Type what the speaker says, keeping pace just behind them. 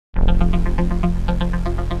Just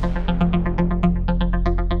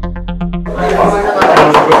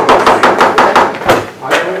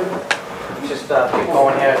keep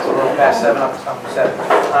going here. It's a little past 7. I'm 7.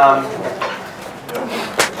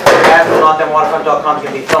 Waterfront.com is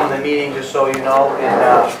going to be filming the meeting, just so you know.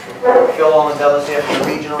 And Phil Olendella's here from the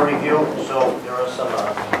regional review, so there are some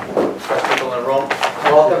press people in the room.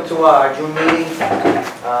 Welcome to our June meeting.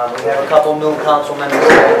 We have a couple new council members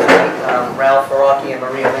here tonight. Ralph Faraki and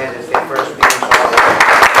Maria Landis, their first meeting.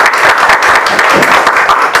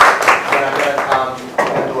 I'm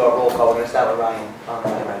going to do a roll call. We're going to start with Ryan.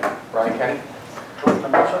 Ryan Kenny.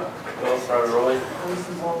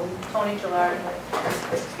 Tony Gillard.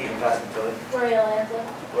 Stephen Castantilli. Maria Lanza.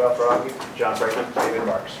 Ralph Faraki. John Franklin. David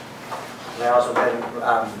Marks. And I also been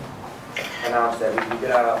announced that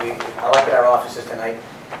we elected our officers tonight,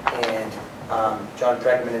 and John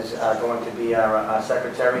Tregman is going to be our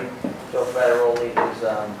secretary. Joe Federoli is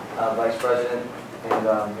our vice president,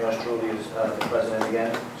 and yours truly is the president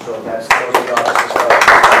again. So those are the officers.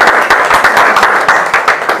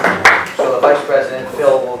 So the vice president,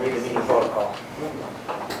 Phil, will read the meeting protocol.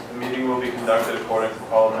 The meeting will be conducted according to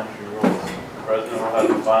parliamentary rules. The president will have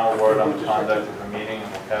the final word on the conduct of the meeting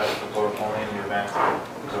and will cast the vote only in the event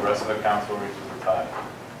the rest of the council reaches a tie.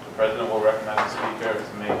 The president will recommend the speaker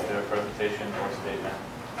to make their presentation or statement,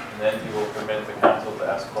 and then he will permit the council to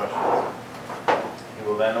ask questions. He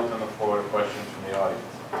will then open the floor to questions from the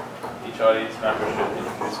audience. Each audience member should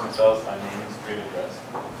introduce themselves by name and street address.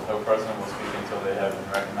 No person will speak until they have been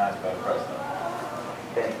recognized by the president.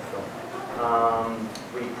 Thank you.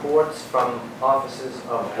 Reports from offices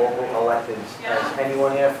of local electeds. Is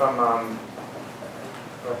anyone here from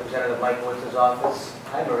Representative Mike Woods' office?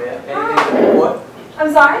 Hi, Maria. Anything to report?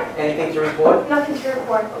 I'm sorry? Anything to report? Nothing to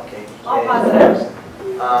report. Okay. All positive.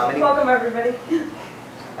 Welcome, everybody.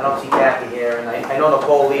 I don't see Kathy here, and I know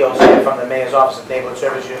Nicole Leo's here from the Mayor's Office of Neighborhood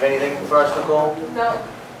Service. You have anything for us, Nicole? No.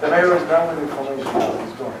 The mayor is done with the information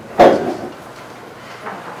he's doing.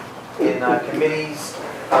 In committees,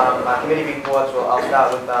 our committee reports, well, I'll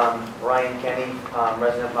start with Ryan Kenny,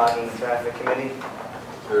 Resident Parking and Traffic Committee.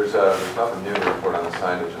 There's nothing new to report on the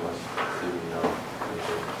signage unless you know.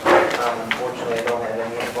 Unfortunately, I don't have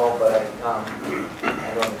any info, but I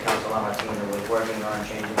know the council on my team was working on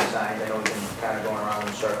changing the signs. I know we've been kind of going around in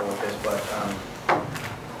a circle with this, but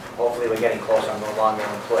hopefully we're getting close. I'm no longer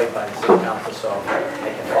employed by the city council, so I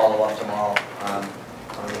can follow up tomorrow on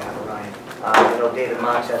behalf of Ryan. I know David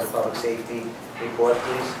Marks has a public safety report,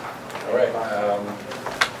 please. All right.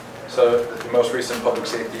 So the most recent public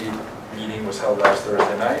safety meeting was held last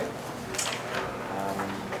Thursday night.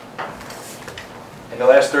 In the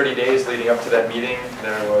last 30 days leading up to that meeting,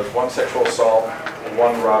 there was 1 sexual assault,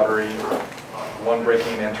 1 robbery, 1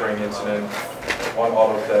 breaking and entering incident, 1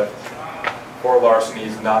 auto theft, 4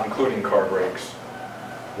 larcenies, not including car breaks,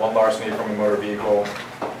 1 larceny from a motor vehicle,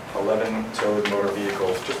 11 towed motor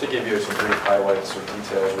vehicles. Just to give you some brief highlights or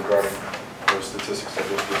details regarding those statistics I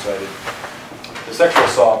just recited. The sexual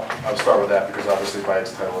assault, I'll start with that because obviously by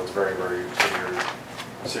its title it's very, very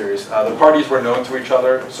serious. The parties were known to each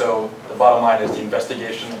other, so the bottom line is the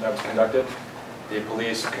investigation that was conducted, the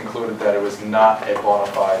police concluded that it was not a bona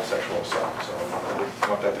fide sexual assault, so I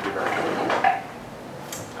want that to be very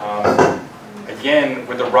clear. Again,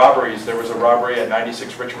 with the robberies, there was a robbery at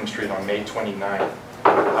 96 Richmond Street on May 29th. The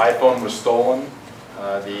iPhone was stolen.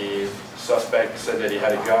 The suspect said that he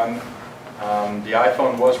had a gun. The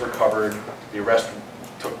iPhone was recovered. The arrest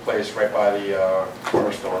took place right by the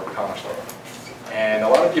corner store. And a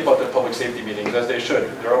lot of people at the public safety meetings, as they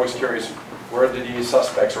should, they're always curious, where did these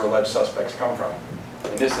suspects or alleged suspects come from?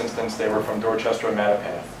 In this instance, they were from Dorchester and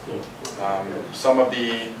Mattapan. Some of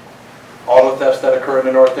the auto thefts that occur in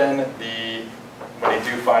the North End, when they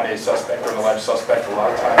do find a suspect or an alleged suspect, a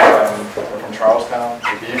lot of times they're from Charlestown.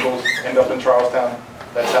 The vehicles end up in Charlestown.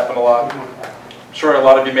 That's happened a lot. I'm sure a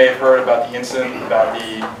lot of you may have heard about the incident about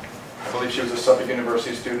I believe she was a Suffolk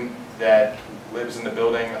University student that lives in the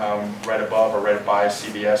building right above or right by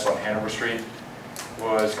CBS on Hanover Street.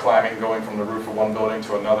 Was climbing, going from the roof of one building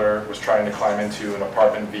to another, was trying to climb into an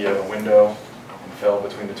apartment via the window and fell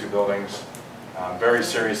between the 2 buildings. Very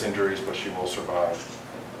serious injuries, but she will survive.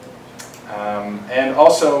 And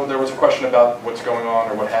also, there was a question about what's going on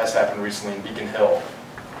or what has happened recently in Beacon Hill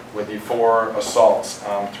with the 4 assaults,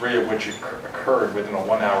 3 of which occurred within a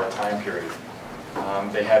 1-hour time period.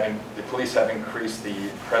 The police have increased the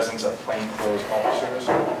presence of plainclothes officers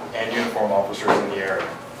and uniform officers in the area.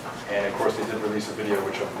 And of course, they did release a video,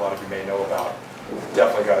 which a lot of you may know about.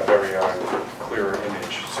 Definitely got a very clear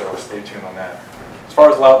image, so stay tuned on that. As far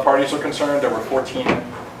as loud parties are concerned, there were 14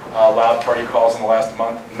 loud party calls in the last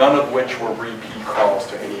month, none of which were repeat calls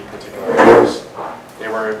to any particular areas. They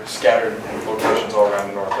were scattered in locations all around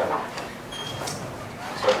the north end.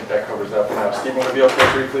 So I think that covers that for now. Stephen, would it be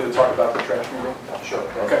okay briefly to talk about the trash meeting? Sure.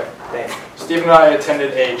 Okay. Thanks. Stephen and I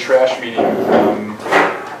attended a trash meeting.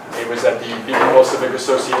 It was at the Beacon Hill Civic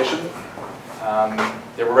Association.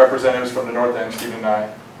 There were representatives from the north end, Stephen and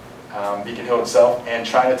I, Beacon Hill itself, and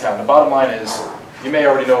Chinatown. The bottom line is, you may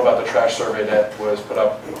already know about the trash survey that was put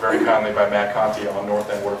up very kindly by Matt Conti on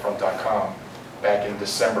northendwaterfront.com back in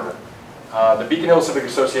December. The Beacon Hill Civic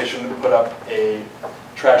Association put up a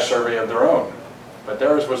trash survey of their own, but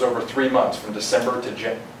theirs was over 3 months, from December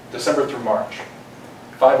through March.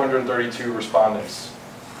 532 respondents,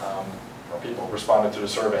 or people responded to the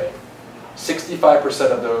survey.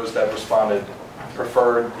 65% of those that responded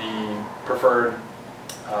preferred,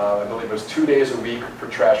 I believe it was 2 days a week for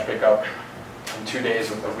trash pickup and 2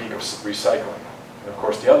 days a week of recycling. And of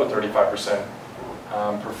course, the other 35%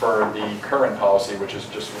 preferred the current policy, which is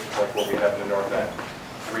just like what we have in the north end.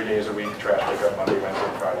 3 days a week trash pickup, Monday, Wednesday,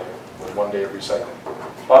 and Friday, with 1 day of recycling.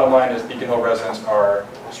 Bottom line is Beacon Hill residents are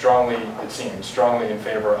strongly, it seems, strongly in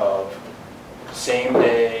favor of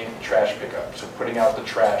same-day trash pickup. So putting out the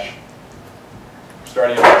trash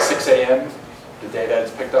starting at 6 a.m. the day that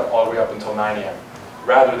it's picked up all the way up until 9 a.m.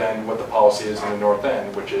 rather than what the policy is in the north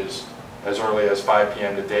end, which is as early as 5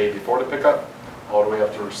 p.m. the day before the pickup, all the way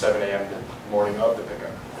up to 7 a.m. the morning of the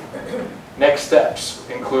pickup. Next steps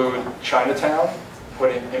include Chinatown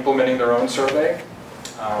implementing their own survey,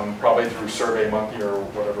 probably through SurveyMonkey or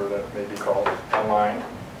whatever that may be called online,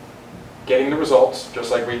 getting the results just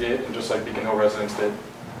like we did and just like Beacon Hill residents did,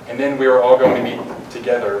 and then we are all going to meet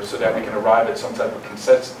together so that we can arrive at some type of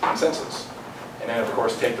consensus. And then, of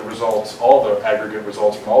course, take the results, all the aggregate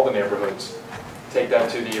results from all the neighborhoods, take that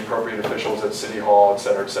to the appropriate officials at City Hall, et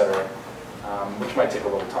cetera, which might take a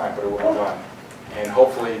little time, but it will be done. And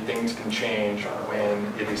hopefully things can change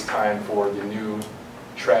when it is time for the new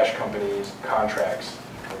trash companies' contracts,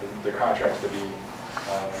 the contracts to be,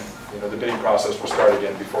 the bidding process will start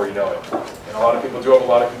again before you know it. And a lot of people do have a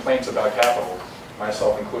lot of complaints about capital,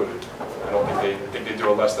 myself included. I think they do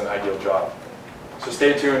a less than ideal job. So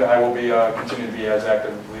stay tuned. I will be continue to be as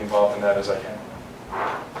actively involved in that as I can.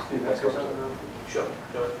 Steve, Let's go. Sure.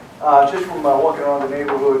 just from walking around the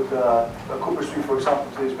neighborhood, Cooper Street, for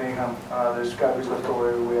example, today's Mayhem, there's garbage left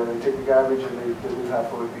over everywhere. They take the garbage and they leave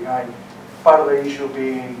half of it behind. Part of the issue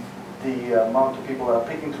being the amount of people that are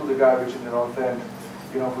picking through the garbage in the north end.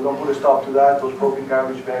 You know, if we don't put a stop to that, those broken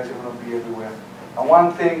garbage bags are going to be everywhere. And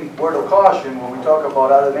one thing, word of caution, when we talk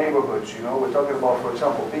about other neighborhoods, we're talking about, for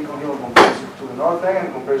example, Beacon Hill compares to the north end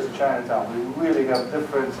and compares to Chinatown. We really have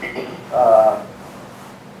different,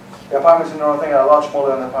 the apartments in the north end are a lot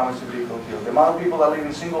smaller than the apartments in Beacon Hill. The amount of people that live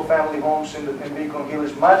in single-family homes in Beacon Hill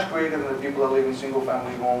is much greater than the people that live in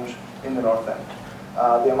single-family homes in the north end.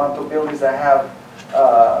 The amount of buildings that have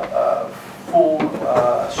full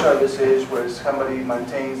services where somebody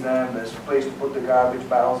maintains them, there's a place to put the garbage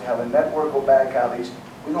barrels, you have a network of back alleys.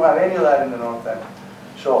 We don't have any of that in the north end.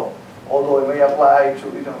 So, although it may apply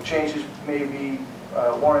to, changes may be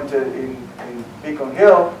warranted in Beacon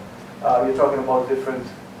Hill, you're talking about different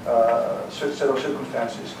set of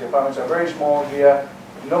circumstances. The apartments are very small here,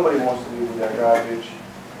 nobody wants to live with their garbage.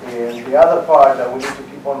 And the other part that we need to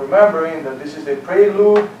keep on remembering, that this is a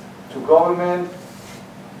prelude to government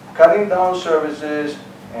cutting down services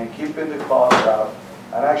and keeping the cost up,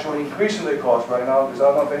 and actually increasing the cost right now, because I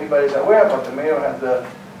don't know if anybody's aware, but the mayor had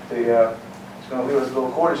he's going to leave us a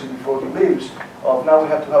little courtesy before he leaves, of now we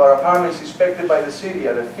have to have our apartments inspected by the city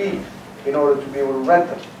at a fee in order to be able to rent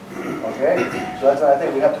them. Okay? So that's another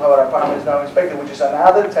thing, we have to have our apartments now inspected, which is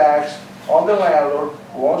another tax on the landlord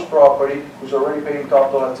who owns property, who's already paying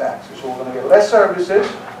top dollar taxes. So we're going to get less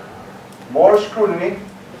services, more scrutiny.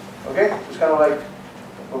 Okay? So it's kind of like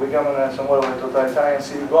we're becoming somewhat of a totalitarian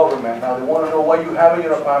city government. Now they want to know what you have in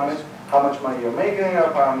your apartments, how much money you're making in your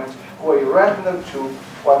apartments, who are you renting them to,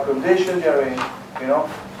 what conditions you're in,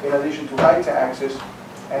 in addition to high taxes,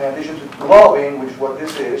 and in addition to lobbying, which is what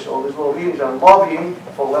this is. All these little meetings are lobbying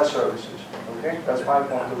for less services. Okay? That's my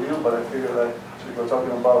point of view, but I figure that since we're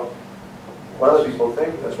talking about what other people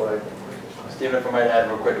think, that's what I think. Stephen, if I might add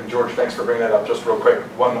real quick, and George, thanks for bringing that up. Just real quick,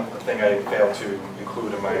 one thing I failed to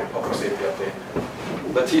include in my public safety update.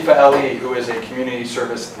 Latifa Ali, who is a community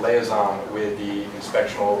service liaison with the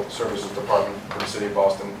Inspectional Services Department for the City of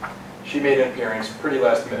Boston, she made an appearance pretty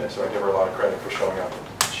last minute, so I give her a lot of credit for showing up.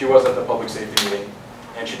 She was at the public safety meeting,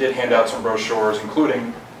 and she did hand out some brochures,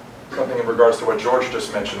 including something in regards to what George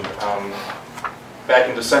just mentioned. Back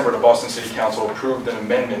in December, the Boston City Council approved an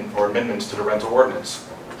amendment or amendments to the rental ordinance.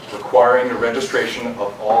 requiring the registration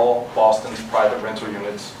of all Boston's private rental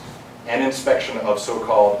units and inspection of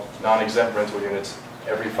so-called non-exempt rental units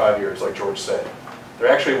every 5 years, like George said. There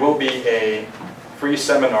actually will be a free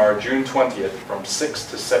seminar June 20th from 6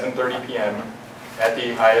 to 7:30 p.m. at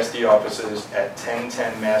the ISD offices at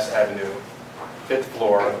 1010 Mass Avenue, 5th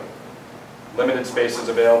floor. Limited spaces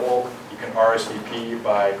available. You can RSVP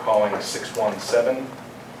by calling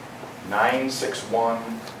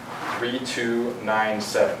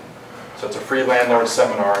 617-961-3297. So it's a free landlord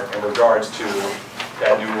seminar in regards to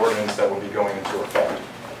that new ordinance that will be going into effect.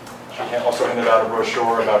 She also handed out a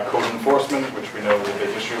brochure about code enforcement, which we know is a big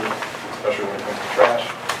issue, especially when it comes to trash.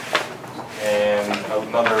 And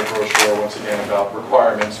another brochure, once again, about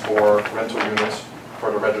requirements for rental units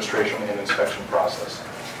for the registration and inspection process.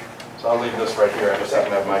 So I'll leave this right here. I just happen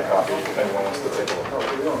to have my copy if anyone wants to take a look.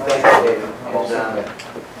 Thank you, David. And,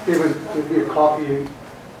 There'll be a copy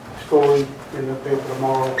story in the paper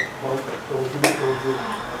tomorrow.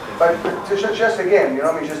 But just again, you know,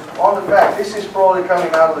 I mean, just on the fact, this is probably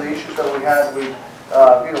coming out of the issues that we had with,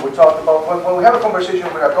 you know, we talked about, when we have a conversation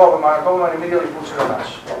with our government immediately puts it on us,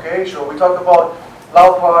 okay? So we talked about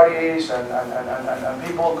loud parties and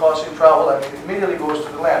people causing trouble, and it immediately goes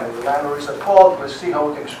to the landlord. The landlord is at fault. Let's see how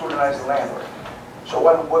we can scrutinize the landlord. So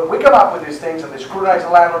when we come up with these things and they scrutinize the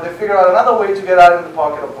landlord, they figure out another way to get out of the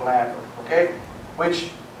pocket of the landlord, okay?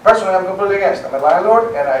 Which, personally, I'm completely against. I'm a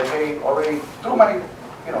landlord, and I pay already too many,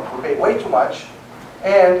 you know, we pay way too much,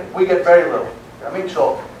 and we get very little. I mean,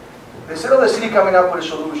 so instead of the city coming up with a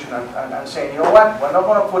solution and saying, you know what, we're not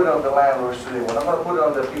going to put it on the landlords today, we're not going to put it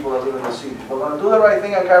on the people that live in the city, we're going to do the right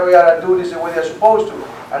thing and carry out and do this the way they're supposed to,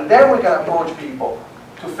 and then we can approach people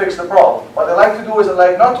to fix the problem. What they like to do is they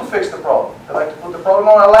like not to fix the problem. They like to put the problem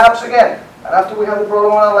on our laps again, and after we have the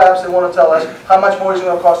problem on our laps, they want to tell us how much more it's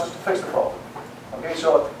going to cost us to fix the problem. Okay,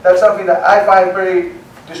 so that's something that I find pretty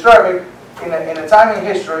disturbing in a time in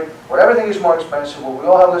history where everything is more expensive, where we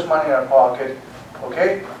all have less money in our pocket.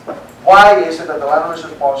 Okay? Why is it that the landlord is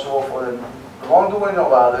responsible for the wrongdoing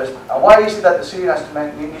of others? And why is it that the city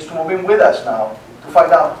needs to move in with us now to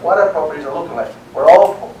find out what our properties are looking like? We're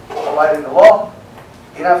all providing the law.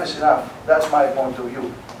 Enough is enough. That's my point of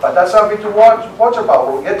view. But that's something to watch about.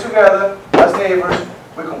 We'll get together as neighbors.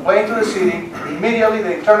 We complain to the city. Immediately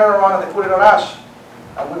they turn it around and they put it on us.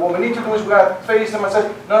 And what we need to do is we got to face them and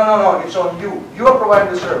say, no, it's on you. You are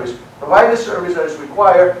providing the service. Provide the service that is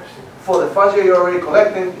required for the funds that you're already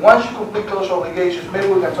collecting. Once you complete those obligations,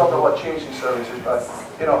 maybe we can talk about changing services. But,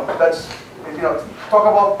 you know, that's, you know, talk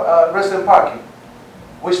about resident parking.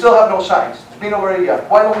 We still have no signs. It's been over a year.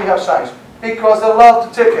 Why don't we have signs? Because they love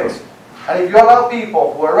the tickets. And if you allow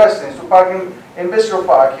people who are residents to park in visitor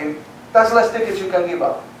parking, that's less tickets you can give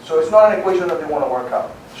out. So it's not an equation that they want to work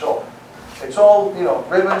out. So it's all, you know,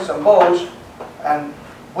 ribbons and bows and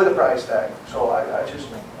with a price tag. So I just...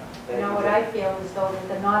 You know, what I feel is though that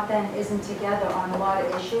the North End isn't together on a lot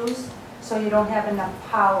of issues, so you don't have enough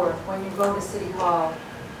power when you go to City Hall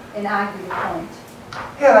and argue the point.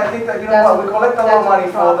 Yeah, and I think that, you know what, we collect a lot of money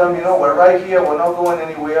for them, you know, we're right here, we're not going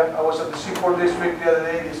anywhere. I was at the Seaport District the other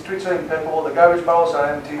day, the streets are impeccable, the garbage barrels are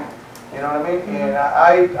empty, you know what I mean? And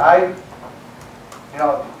you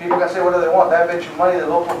know, people can say whatever they want, I bet you money the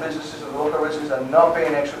local businesses and the local residents are not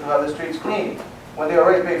paying extra to have the streets clean, when they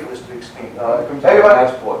already pay for the streets clean. It comes out of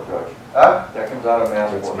Massport, Judge. Huh? That comes out of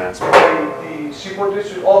Massport. The Seaport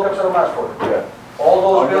District, all comes out of Massport. Yeah. All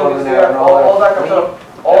those buildings there, there, all that comes out,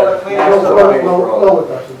 all the cleaning No, stuff. it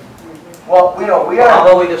doesn't. Well, you know, we are...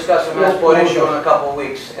 Although we discuss the Massport issue in a couple of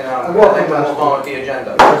weeks, and I'm going to move on with the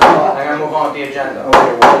agenda. I'm going to move on with the agenda.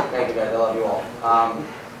 Thank you guys, I love you all.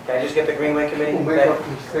 Can I just get the Greenway Committee? We'll make up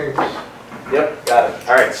these things. Yep, got it.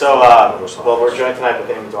 All right, so, well, we're joined tonight with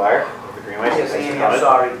Amy Dwyer of the Greenway. Yes, Amy, I'm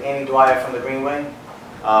sorry. Amy Dwyer from the Greenway.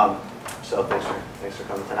 So thanks for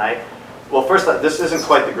coming tonight. Well, first, this isn't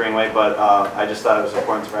quite the Greenway, but I just thought it was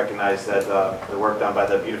important to recognize that the work done by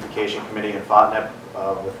the Beautification Committee in Fontenay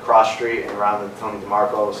with Cross Street and around the Tony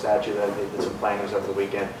DeMarco statue, that they did some plannings over the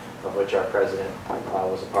weekend, of which our president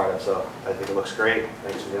was a part of. So I think it looks great.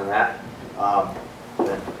 Thanks for doing that.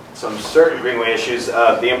 Then some certain Greenway issues.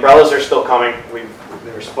 The umbrellas are still coming.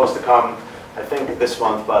 They were supposed to come, I think, this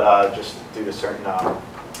month, but just due to certain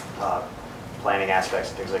planning aspects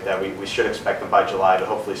and things like that, we should expect them by July, but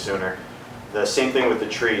hopefully sooner. The same thing with the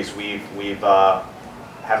trees. We've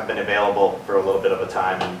haven't been available for a little bit of a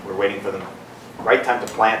time, and we're waiting for the right time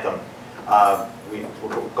to plant them. We're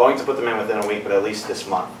going to put them in within a week, but at least this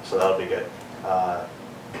month, so that'll be good.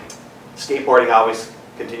 Skateboarding always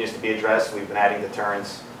continues to be addressed. We've been adding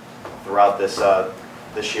deterrents throughout this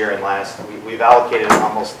year and last. We've allocated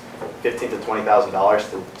almost $15,000 to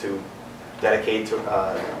 $20,000 to dedicate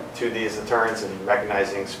to these deterrents and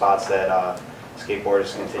recognizing spots that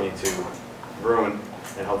skateboarders continue to ruin,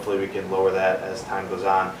 and hopefully we can lower that as time goes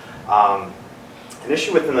on. An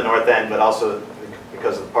issue within the North End, but also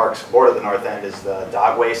because of the parks board of the North End, is the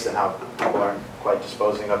dog waste and how people aren't quite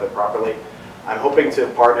disposing of it properly. I'm hoping to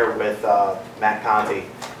partner with Matt Conti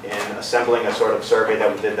in assembling a sort of survey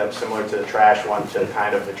that we did that was similar to the trash one, to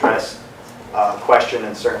kind of address question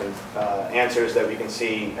and certain answers that we can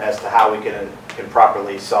see as to how we can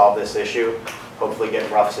properly solve this issue. Hopefully get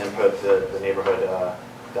Ruff's input, the neighborhood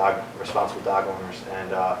responsible dog owners,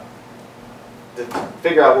 and to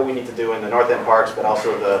figure out what we need to do in the North End parks, but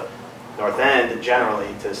also the North End generally,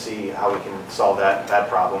 to see how we can solve that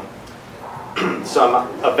problem. Some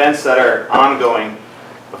events that are ongoing.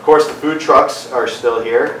 Of course, the food trucks are still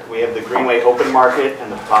here. We have the Greenway Open Market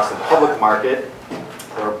and the Boston Public Market.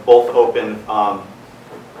 They're both open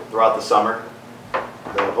throughout the summer.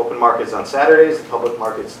 The open market is on Saturdays, the public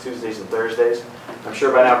market is Tuesdays and Thursdays. I'm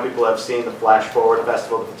sure by now people have seen the Flash Forward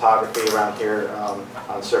Festival of Photography around here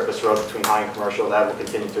on Surface Road between High and Commercial. That will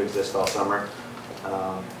continue to exist all summer.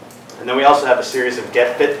 And then we also have a series of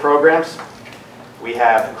Get Fit programs. We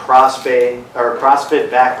have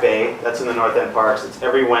CrossFit Back Bay. That's in the North End Parks. It's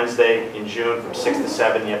every Wednesday in June from 6 to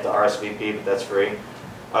 7. You have to RSVP, but that's free.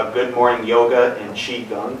 A Good Morning Yoga and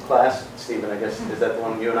Qigong class. Stephen, I guess, is that the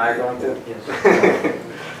one you and I are going to? Yes.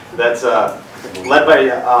 That's led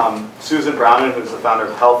by Susan Brownen, who's the founder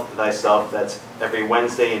of Health Thyself. That's every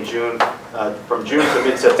Wednesday in June, from June to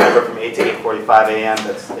mid-September from 8 to 8:45 a.m.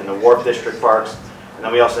 That's in the Wharf District Parks. And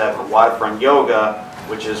then we also have Waterfront Yoga,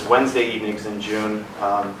 which is Wednesday evenings in June,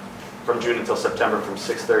 from June until September from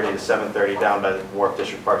 6:30 to 7:30 down by the Wharf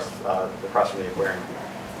District Parks across from the aquarium.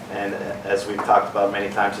 And as we've talked about many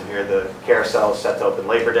times in here, the carousel is set to open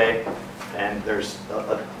Labor Day. And there's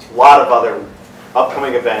a lot of other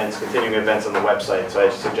upcoming events, continuing events on the website. So I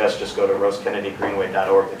suggest just go to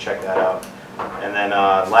rosekennedygreenway.org to check that out. And then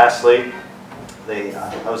lastly,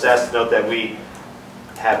 I was asked to note that we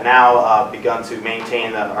have now begun to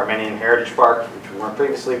maintain the Armenian Heritage Park, which we weren't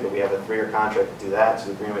previously, but we have a 3-year contract to do that. So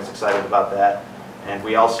the Greenway's excited about that. And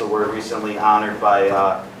we also were recently honored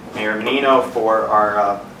by Mayor Menino for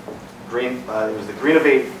our it was the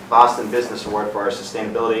Greenovate Boston Business Award for our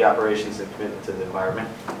sustainability operations and commitment to the environment.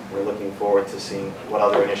 We're looking forward to seeing what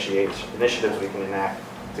other initiatives we can enact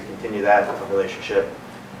to continue that relationship.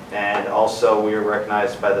 And also we were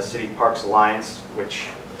recognized by the City Parks Alliance, which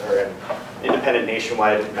are an independent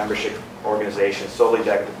nationwide membership organization solely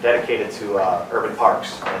dedicated to urban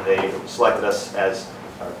parks. And they selected us as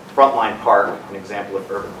a frontline park, an example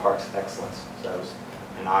of urban parks excellence. So that was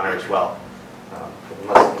an honor as well.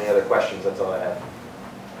 Unless any other questions, that's all I have.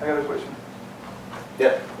 I got a question.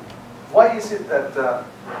 Yeah. Why is it that the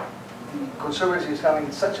Conservancy is having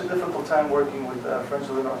such a difficult time working with Friends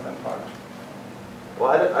of the North End Parks?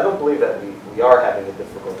 Well, I don't believe that we are having a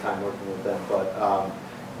difficult time working with them, but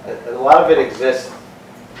a lot of it exists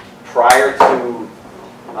prior to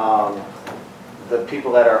the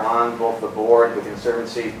people that are on both the board, the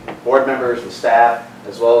Conservancy, board members, the staff,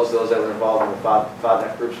 as well as those that were involved in the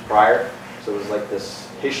FODNET groups prior. So it was like this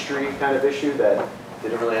history kind of issue that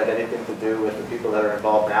didn't really have anything to do with the people that are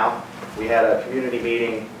involved now. We had a community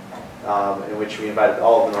meeting in which we invited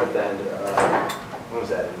all of the North End, when was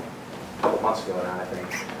that, a couple months ago now, I think.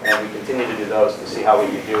 And we continue to do those to see how we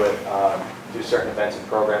can do it, do certain events and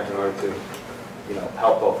programs in order to,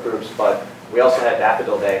 help both groups. But we also had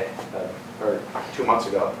Daffodil Day, or 2 months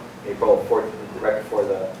ago, April 4th, right before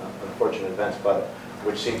the unfortunate events, but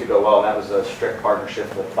which seemed to go well, and that was a strict partnership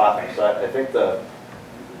with FODNET. So I think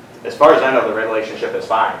as far as I know, the relationship is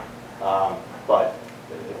fine. But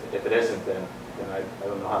if it isn't, then I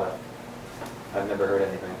don't know how to, I've never heard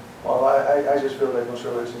anything. Well, I just feel that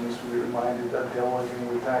Conservancy needs to be reminded that they're working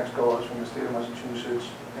with tax dollars from the state of Massachusetts,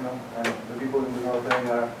 and the people in the North End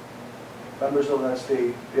are members of that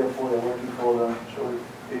state, therefore they're working for them. So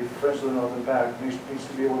if Friends of the North End Park needs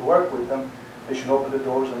to be able to work with them, they should open the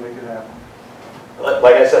doors and make it happen.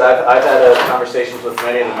 Like I said, I've had conversations with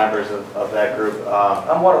many of the members of that group.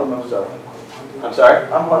 I'm one of the members. So, I'm sorry?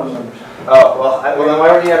 I'm one of the members. Oh, well then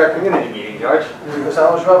why weren't you at our community meeting, George? Because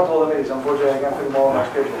I was dropped all the meetings. Unfortunately, I can't fit them all on my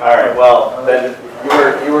schedule. All right, well, then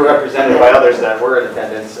you were represented by others that were in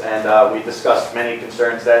attendance, and we discussed many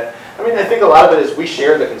concerns that, I think a lot of it is we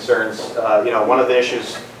share the concerns. One of the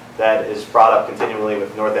issues that is brought up continually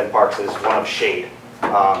with North End Parks is one of shade,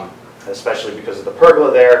 especially because of the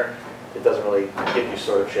pergola there. It doesn't really give you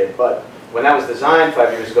sort of shade. But when that was designed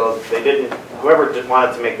 5 years ago, whoever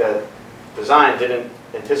wanted to make that design didn't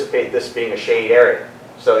anticipate this being a shade area.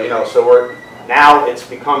 So, now it's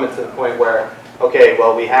become to the point where okay,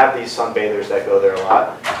 well, we have these sunbathers that go there a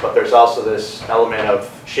lot, but there's also this element of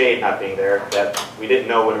shade not being there that we didn't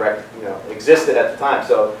know would existed at the time.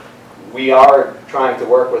 So we are trying to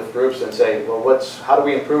work with groups and say, well, how do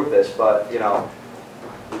we improve this? But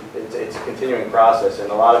it's a continuing process,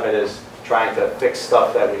 and a lot of it is trying to fix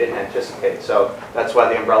stuff that we didn't anticipate. So that's why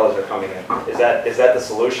the umbrellas are coming in. Is that the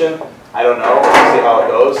solution? I don't know. We'll see how it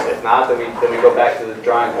goes. If not, then we go back to the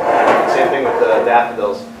drawing board. Same thing with the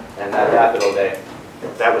daffodils and that daffodil day.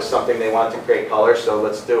 That was something they wanted to create color, so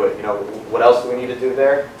let's do it. What else do we need to do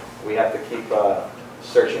there? We have to keep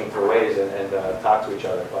searching for ways and talk to each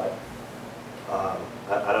other. But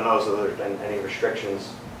I don't know if there have been any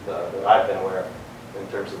restrictions that I've been aware of in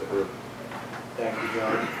terms of the group. Thank you,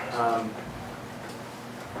 John.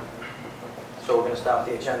 So we're going to start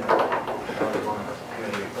with the agenda.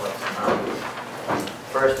 Committee reports.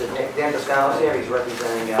 First is Dan Toscano's here. He's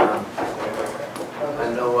representing a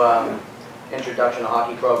new introduction to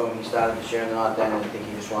hockey program he started this year in the North End, and I think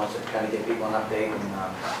he just wants to kind of give people an update and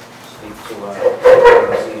speak to the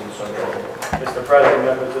season. So, Mr. President,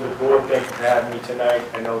 members of the board, thank you for having me tonight.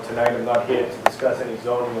 I know tonight I'm not here to discuss any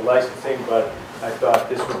zoning or licensing, but I thought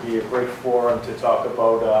this would be a great forum to talk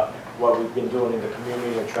about what we've been doing in the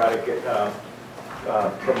community and try to get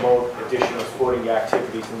promote additional sporting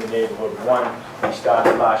activities in the neighborhood. One we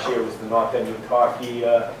started last year was the North End Youth Hockey,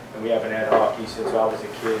 and we haven't had hockey since I was a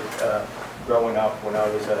kid growing up when I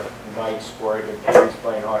was a night sport and kids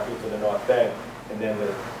playing hockey for the North End. And then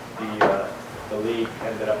the league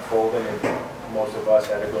ended up folding, and most of us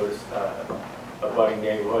had to go to abutting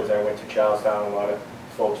neighborhoods. I went to Charlestown. A lot of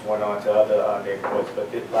folks went on to other neighborhoods.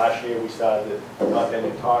 But last year we started the North End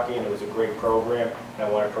Youth Hockey, and it was a great program. And I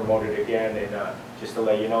want to promote it again. And just to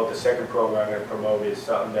let you know, the second program I'm going to promote is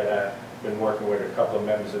something that I've been working with a couple of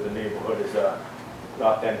members of the neighborhood. Is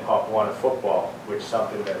North End Pop Warner football, which is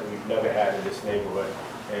something that we've never had in this neighborhood.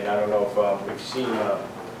 And I don't know if we've seen a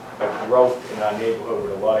growth in our neighborhood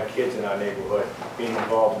with a lot of kids in our neighborhood being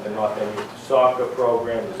involved in the North End Youth Soccer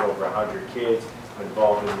program. There's over 100 kids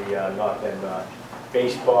involved in the North End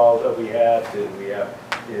baseball that we have. We have,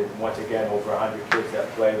 once again, over 100 kids that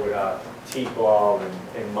play with T-ball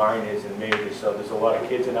and minors and majors. So there's a lot of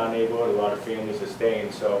kids in our neighborhood, a lot of families are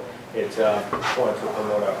staying. So it's important to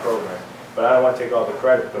promote our program. But I don't want to take all the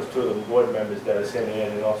credit because two of the board members that are sitting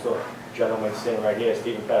in, and also a gentleman sitting right here,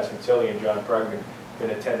 Stephen Pascantilli and John Pregman,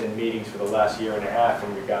 been attending meetings for the last year and a half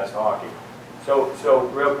in regards to hockey. So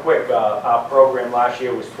real quick, our program last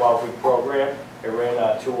year was a 12-week program. It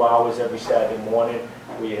ran 2 hours every Saturday morning.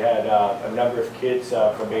 We had a number of kids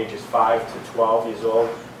from ages 5 to 12 years old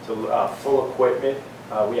to full equipment.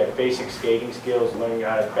 We had basic skating skills, learning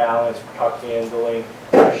how to balance, puck handling,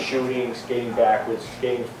 shooting, skating backwards,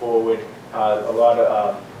 skating forward. A lot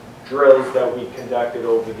of drills that we conducted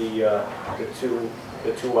over the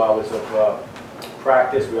 2 hours of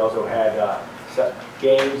practice. We also had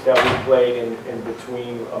games that we played in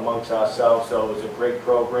between amongst ourselves, so it was a great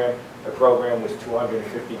program. The program was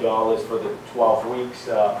 $250 for the 12 weeks.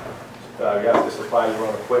 You have to supply your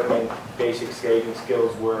own equipment. Basic skating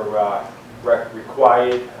skills were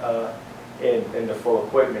required in the full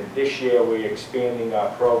equipment. This year we're expanding our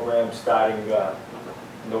program starting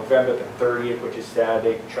November the 30th, which is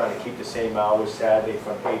Saturday, trying to keep the same hours Saturday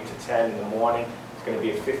from 8 to 10 in the morning. It's going to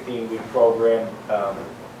be a 15-week program,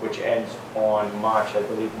 which ends on March, I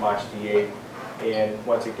believe, March the 8th. And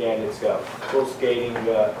once again, it's full skating,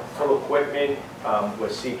 full equipment. We're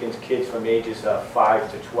seeking kids from ages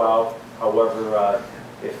 5 to 12. However,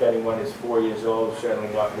 if anyone is 4 years old,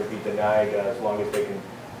 certainly not going to be denied as long as they can,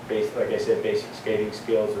 like I said, basic skating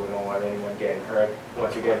skills. We don't want anyone getting hurt.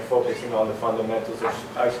 Once again, focusing on the fundamentals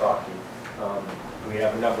of ice hockey. We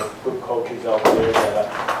have a number of good coaches out there that are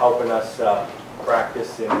helping us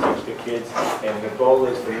practice and teach the kids, and the goal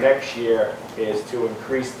is for next year is to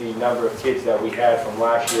increase the number of kids that we had from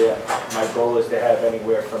last year. My goal is to have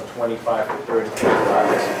anywhere from 25 to 30 kids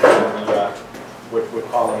participate in what we're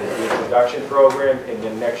calling the introduction program, and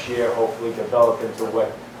then next year hopefully develop into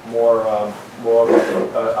what more a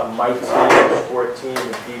mite team, sport team,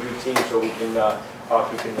 and PV team, so we can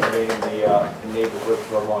hockey can remain in the neighborhood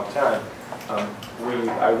for a long time.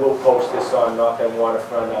 I will post this on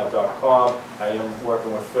northendwaterfront.com. I am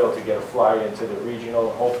working with Phil to get a flyer into the regional.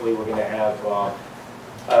 Hopefully we're going to have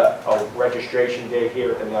a registration day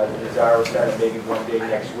here at the Nazaro Center, maybe one day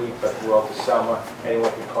next week, but throughout the summer,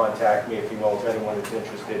 anyone can contact me if you know of anyone that's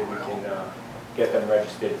interested. We can get them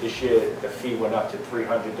registered. This year the fee went up to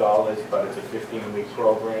 $300, but it's a 15-week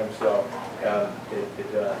program, so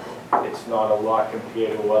it's not a lot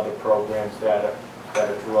compared to other programs that are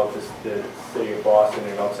throughout the city of Boston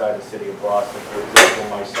and outside the city of Boston. For example,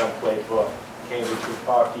 my son played for Cambridge through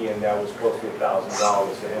hockey, and that was close to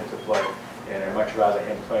 $1,000 for him to play. And I'd much rather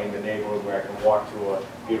him play in the neighborhood where I can walk to a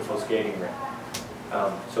beautiful skating rink.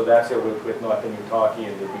 So that's it with North End Youth Hockey,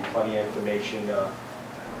 and there'll be plenty of information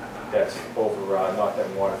that's over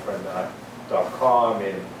northendwaterfront.com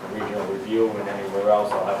and the Regional Review and anywhere else.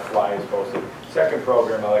 I'll have flyers posted. Second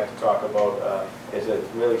program I like to talk about is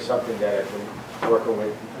really something that I've been working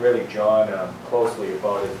with really John closely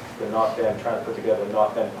about, is the North End, trying to put together the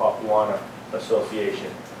North End Papuana Association.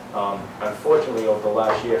 Unfortunately, over the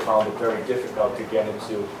last year, I found it very difficult to get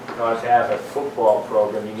into, not to have a football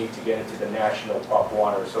program, you need to get into the National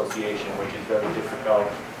Papuana Association, which is very difficult,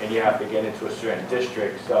 and you have to get into a certain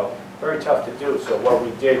district, so very tough to do. So what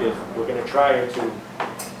we did is we're going to try to do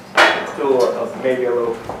maybe a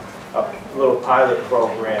little pilot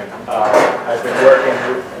program. I've been working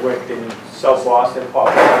with the South Boston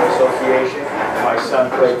Papuana Association. My son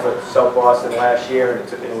played for South Boston last year,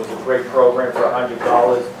 and it was a great program for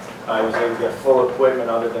 $100. I was able to get full equipment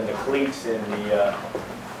other than the cleats and the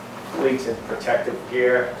protective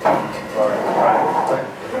gear.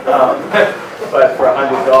 But for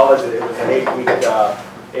 $100, it was an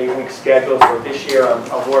 8-week schedule. So this year,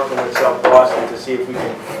 I'm working with South Boston to see if we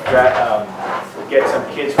can get some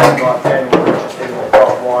kids from North End who are interested in the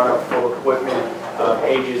Papuana, full equipment.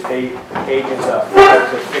 Ages 15,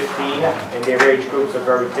 and their age groups are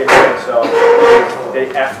very different. So the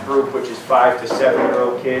F group, which is 5 to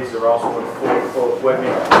 7-year-old kids, are also in full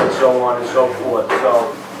equipment, and so on and so forth.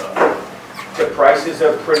 So the prices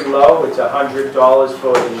are pretty low. It's $100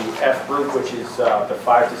 for the F group, which is the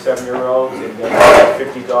 5 to 7-year-olds, and then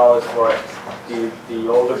 $50 for the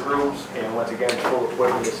older groups. And once again, full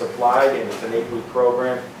equipment is supplied, and it's an 8-week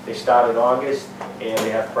program. They start in August, and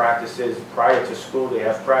they have practices prior to school. They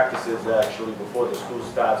have practices actually before the school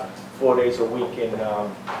starts, 4 days a week in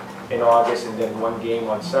August, and then 1 game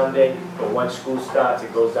on Sunday. But once school starts,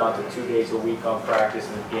 it goes down to 2 days a week on practice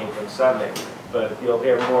and games on Sunday. But you'll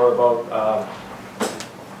hear more about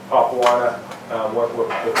Papuana, work with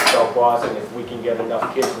South Boston. If we can get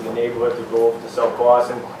enough kids in the neighborhood to go over to South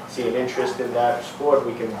Boston, see an interest in that sport,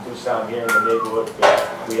 we can do some here in the neighborhood.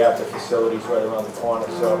 We have the facilities right around the corner.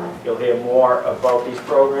 So you'll hear more about these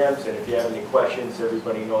programs, and if you have any questions,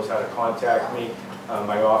 everybody knows how to contact me.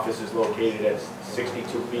 My office is located at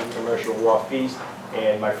 62 feet Commercial Wharf East,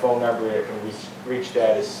 and my phone number I can reach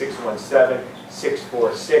that is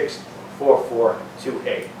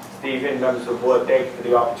 617-646-4428. Stephen, members of the board, thank you for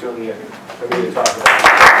the opportunity for me to talk about it.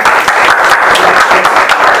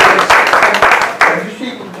 Are you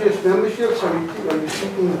seeking just memberships, or are you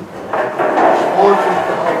seeking sponsors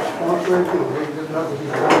to help sponsor it? Maybe it doesn't have to be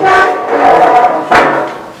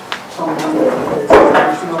someone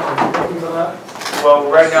looking for that? Well,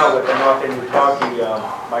 right now with the North End Youth Hockey,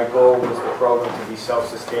 my goal was the program to be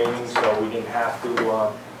self-sustaining, so we didn't have to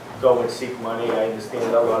go and seek money. I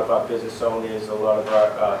understand that a lot of our business owners, a lot of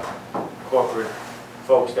our corporate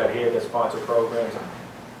folks that here that sponsor programs,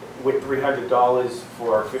 with $300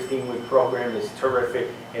 for a 15-week program is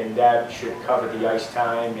terrific, and that should cover the ice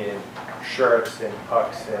time and shirts and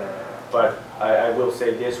pucks. But I will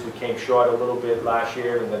say this, we came short a little bit last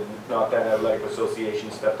year, and the North End Athletic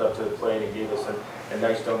Association stepped up to the plate and gave us a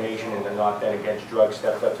nice donation, and the North End Against Drugs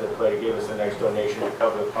stepped up to the plate and gave us a nice donation to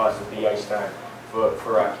cover the cost of the ice time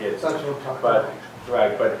for our kids. That's what I'm talking about.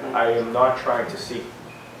 Right, but I am not trying to seek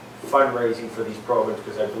fundraising for these programs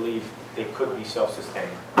because I believe they could be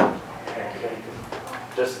self-sustaining. Thank you.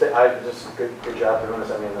 Just good job doing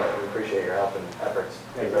this. I mean, we appreciate your help and efforts.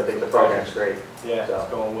 I think the program's great. Yeah, so. It's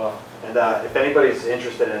going well. And if anybody's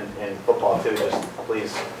interested in football too, just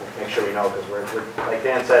please make sure we know, because we're, like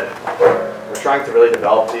Dan said, we're trying to really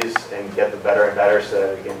develop these and get them better and better so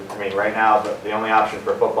that we can, I mean, right now, the only option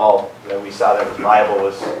for football that we saw that was viable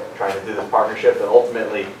was trying to do this partnership, but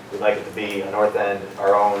ultimately, we'd like it to be a North End,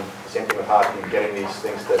 our own, same thing with hockey, and getting these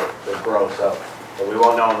things to grow, so but we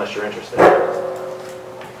won't know unless you're interested.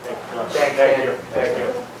 Thank you. Thank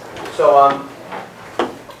you. So,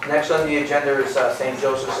 next on the agenda is St.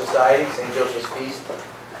 Joseph's Society, St. Joseph's Feast.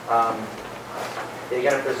 They're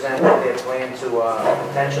going to present their plan to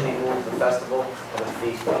potentially move the festival, or the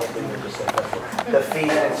feast, hopefully we just said festival, the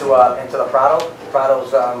feast into the Prado.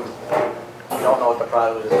 Prado's, you don't know what the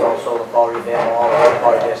Prado is, it's also the Paul Revere Mall, or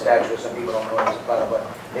Paul Revere statue, some people don't know what it's the Prado, but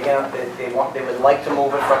they would like to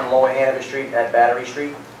move it from Lower Hanover Street at Battery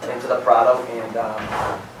Street into the Prado, and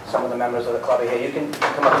some of the members of the club are here. You can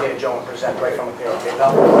come up here, Joe, and present right from up here, okay,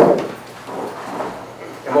 Bill?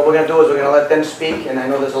 And what we're going to do is we're going to let them speak, and I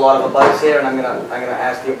know there's a lot of abutters here, and I'm going to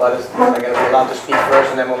ask the abutters, I'm going to be allowed to speak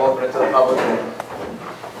first, and then we'll open it to the public.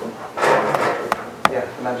 Yeah,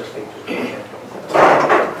 the members speak.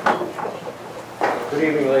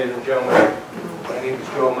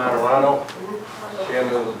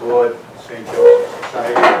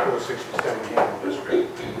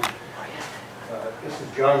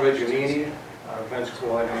 John Reginini, our events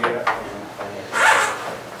coordinator.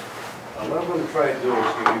 What I'm going to try to do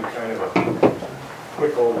is give you kind of a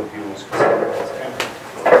quick overview. Then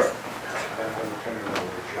I'm going to turn it over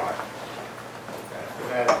to John. After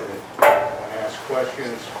that, if you want to ask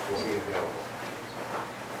questions, we'll be available.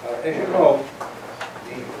 As you know,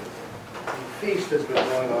 the feast has been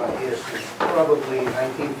going on here since probably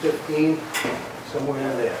 1915,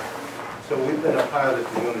 somewhere in there. So we've been a part of the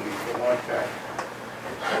community for a long time.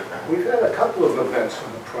 We've had a couple of events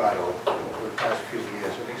in the Prado over the past few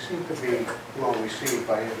years, and they seem to be well received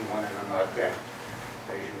by everyone in the North End.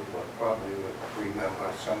 As you probably would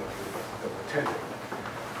remember, some of you have attended.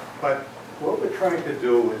 But what we're trying to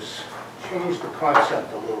do is change the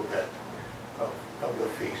concept a little bit of the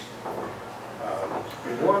feast.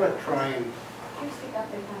 We want to try and...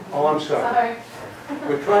 Oh, I'm sorry.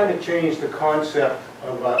 We're trying to change the concept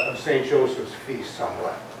of St. Joseph's Feast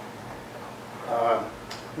somewhat.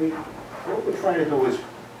 What we're trying to do is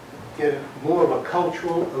get more of a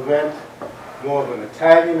cultural event, more of an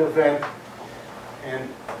Italian event, and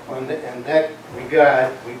in that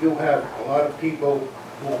regard, we do have a lot of people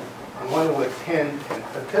who want to attend and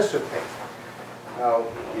participate. Now,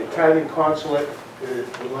 the Italian consulate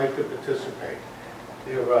would like to participate.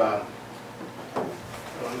 There are,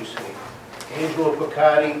 let me see, Angelo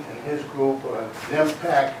Picardi and his group,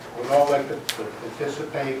 NEWNC would all like to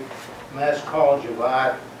participate. Mass College of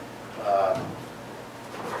Art,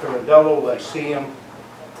 Pirandello Lyceum,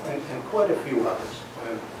 and quite a few others.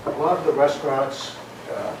 And a lot of the restaurants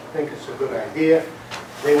think it's a good idea.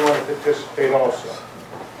 They want to participate also.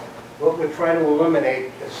 What we're trying to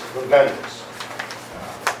eliminate is the vendors.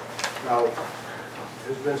 Now,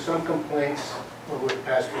 there's been some complaints over the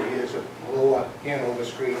past few years of Lower Hanover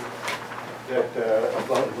Street that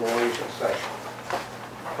about noise and such.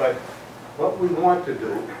 But what we want to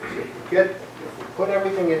do is if we put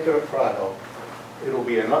everything into a Prado, it'll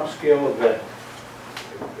be an upscale event.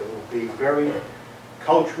 It will be very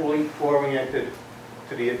culturally oriented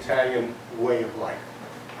to the Italian way of life.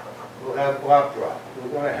 We'll have opera. We're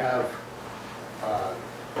going to have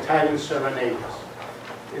Italian serenades.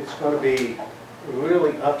 It's going to be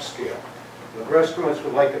really upscale. The restaurants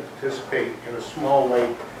would like to participate in a small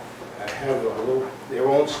way, have their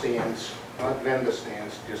own stands, not vendor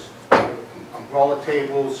stands, just umbrella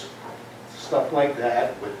tables, stuff like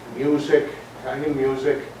that, with music, Italian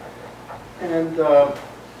music, and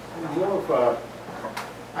more of a,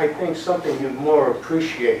 I think, something you'd more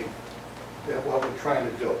appreciate than what we're trying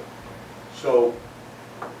to do. So,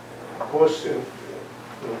 of course, there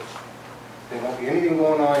won't be anything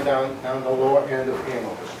going on down the lower end of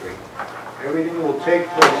Hanover Street. Everything will take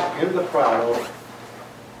place in the Prado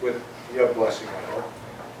with your blessing, I hope.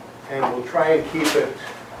 And we'll try and keep it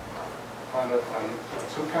on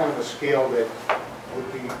some kind of a scale that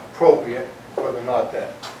would be appropriate for the North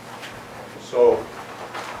End. So,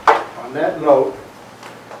 on that note,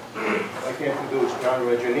 I'd like to introduce John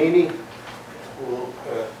Reginini, who will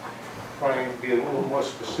try and be a little more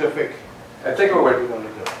specific. I think what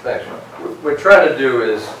we're trying to do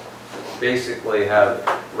is basically have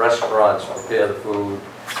restaurants prepare the food.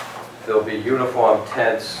 There'll be uniform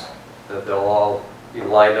tents that they'll all be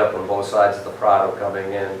lined up on both sides of the Prado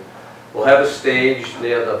coming in. We'll have a stage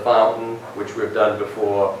near the fountain, which we've done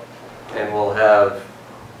before, and we'll have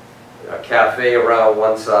a cafe around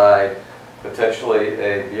one side, potentially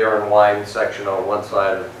a beer and wine section on one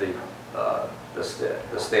side of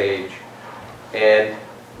the stage, and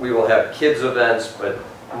we will have kids events, but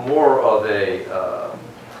more of a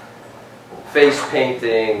face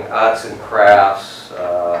painting, arts and crafts.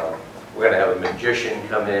 We're going to have a magician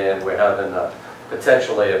come in. We're having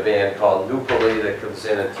potentially a band called Nupoli that comes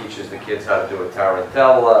in and teaches the kids how to do a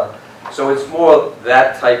tarantella. So it's more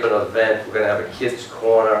that type of event. We're going to have a kids'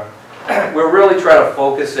 corner. We're really trying to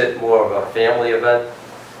focus it more of a family event.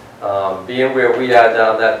 Being where we are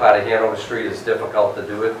down that part of Hanover Street is difficult to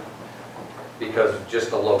do it because of just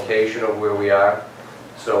the location of where we are.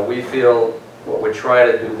 So we feel what we're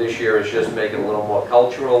trying to do this year is just make it a little more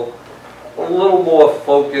cultural, a little more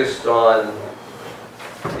focused on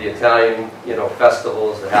the Italian,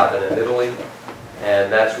 festivals that happen in Italy,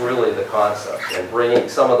 and that's really the concept. And bringing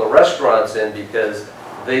some of the restaurants in because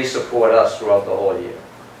they support us throughout the whole year.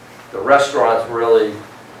 The restaurants really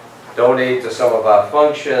donate to some of our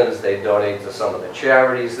functions, they donate to some of the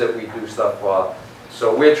charities that we do stuff for.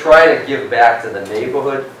 So we're trying to give back to the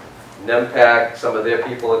neighborhood. NEWNC, some of their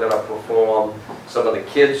people are going to perform, some of the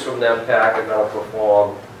kids from NEWNC are going to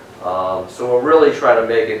perform. So we're really trying to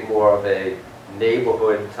make it more of a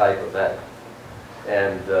neighborhood type event.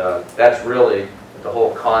 And that's really the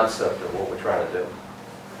whole concept of what we're trying to do.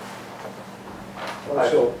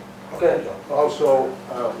 Also, Good.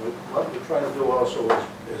 what we're trying to do also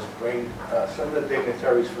is bring some of the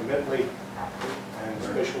dignitaries from Italy, and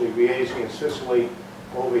especially Riesi and Sicily,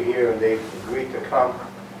 over here, and they've agreed to come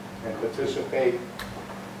and participate.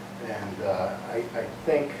 And I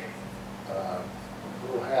think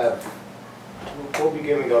we'll be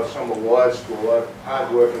giving out some awards to a lot of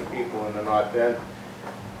hard-working people in the North End.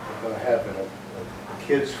 We're going to have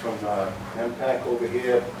kids from MPAC over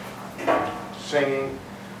here singing.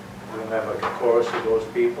 We're going to have a chorus of those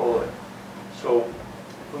people. So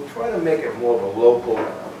we'll try to make it more of a local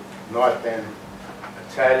North End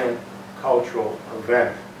Italian cultural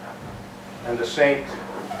event. And the Saint,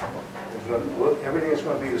 everything is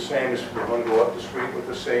going to be the same. We're going to go up the street with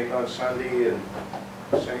the Saint on Sunday, and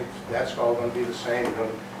Saint, that's all going to be the same. We're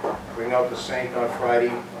going to bring out the Saint on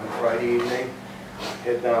Friday evening,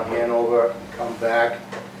 head down Hanover, come back.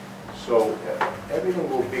 So everything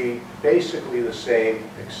will be basically the same,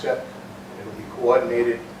 except it'll be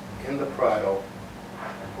coordinated in the Prado,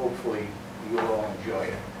 and hopefully you'll all enjoy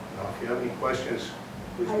it. Now, if you have any questions,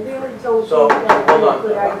 please I be free. really don't So, think that's hold a on.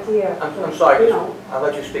 good idea. I'm sorry, You know. I'll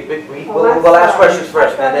let you speak. Well, We'll ask that's questions fine.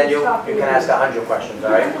 first, and then you Stop can you. ask 100 questions,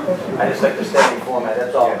 all right? I just like to stay in format,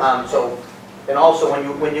 that's all. So, and also, when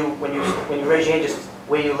you raise your hand, just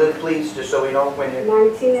where you live, please, just so we know when you...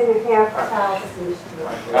 19 and a half thousand.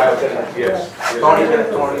 Yes. Tony's gonna,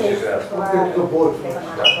 Get the board.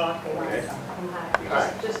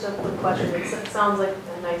 Just a quick question. It sounds like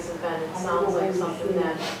a nice event. It sounds like something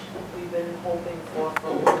that we've been hoping for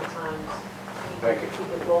a long time. Thank you. Keep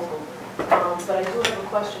it local. But I do have a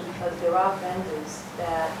question because there are vendors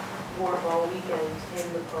that work all weekend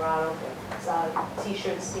in the Parado.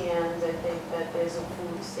 T-shirt stands, I think that there's a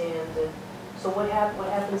food stand. And so what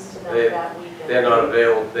happens to them that weekend? They're not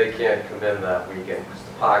available, they can't come in that weekend because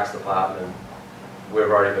the Parks Department, we've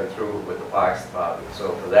already been through with the Parks Department.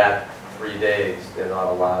 So for that 3 days, they're not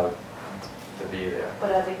allowed to be there.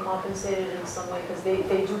 But are they compensated in some way? Because they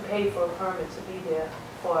do pay for a permit to be there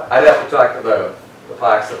for... I'd have to talk to the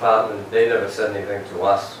Parks Department. They never said anything to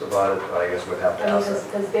us about it, but I guess we'd have to ask them.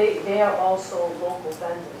 Because they are also local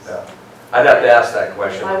vendors. Yeah. I'd have to ask that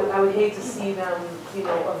question. I would hate to see them,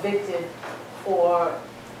 evicted for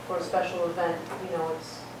a special event.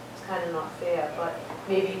 It's kind of not fair, but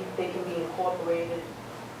maybe they can be incorporated.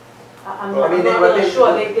 I'm not really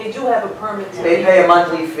sure. They do have a permit to They be pay a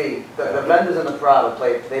monthly fee. The vendors in the Prado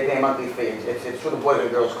they pay a monthly fee. It's through the Boys and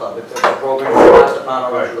Girls Club. It's a program the Master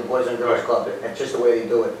Department runs through the Boys and Girls Club. It's just the way they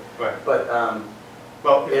do it. Right. But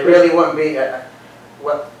Well, it really wouldn't be,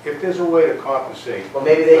 if there's a way to compensate. well,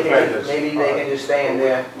 maybe they vendors, can just stay in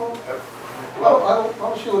there. Well, I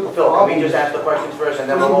don't see what the Phil, problem can we is. just ask the questions first and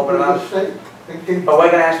then we'll open it up? But But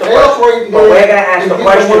we're gonna ask the They questions. operate But we're there gonna ask and the give the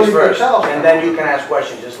money questions to first, Charleston. and then you can ask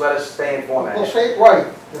questions. Just let us stay in Well, format. say it right.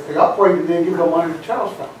 If they operate, then give the money to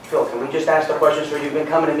Charlestown. Phil, can we just ask the questions first? You've been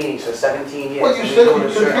coming to meetings for 17 years. Well, you and said do it you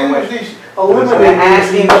a certain way. continuously We're eliminating.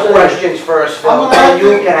 asking the questions first, Phil, I'm not then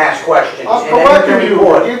you asking- can ask questions, I'm and then you correcting can you.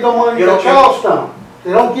 report. Give the money You to don't- Charlestown.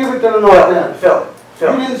 They don't give it to the North End. Phil, You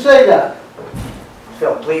didn't say that.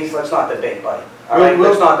 Phil, please, let's not debate, buddy. All right,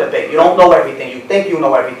 let's not debate. You don't know everything. You think you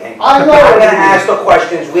know everything. I know I'm gonna everything. ask the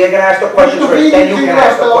questions. We're gonna ask the questions The first, then you meeting can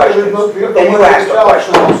ask the left out, questions. give the Then you money ask to the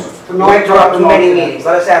Charlestown, questions. to You North interrupt too End. many meetings.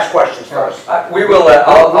 Let us ask questions first. We will,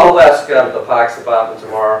 I'll ask the Parks Department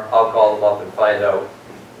tomorrow. I'll call them up and find out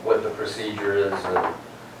what the procedure is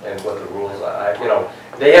and what the rules are.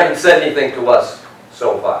 They haven't said anything to us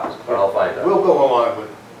so far, but I'll find out. We'll go along with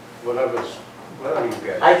whatever you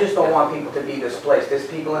guys. I just don't want people to be displaced. There's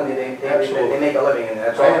people in there, they make a living in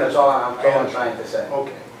there. That's all I'm trying to say.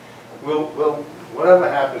 Okay. We'll, whatever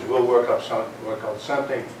happens, we'll work out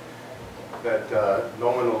something that no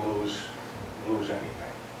one will lose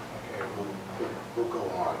anything. Okay, we'll go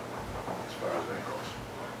on as far as that goes.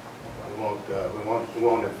 We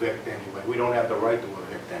won't evict anyone. We don't have the right to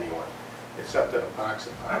evict anyone. It's up to the Parks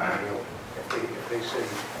Department. If they say,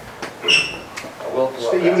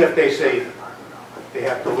 even if they say they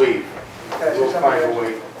have to leave, we'll find a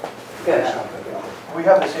way to do something. We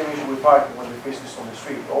have the same issue with parking when there's business on the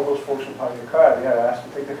street. All those folks who park their car, they are asked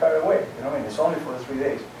to take the car away. It's only for the 3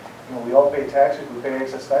 days. We all pay taxes, we pay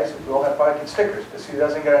excess taxes, we all have parking stickers. The city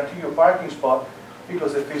doesn't guarantee you a parking spot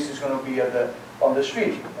because the business is going to be on the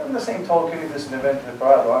street. And the same token, if there's an event in the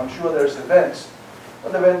Parado, I'm sure there's events,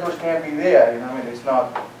 but the vendors can't be there. It's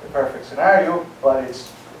not the perfect scenario, but it's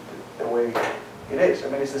the way it is.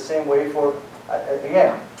 It's the same way for,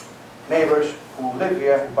 again, neighbors who live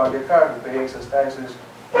here, who park their car, who pay excess taxes,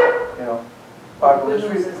 park on the The good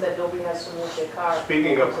street. news is that nobody has to move their car.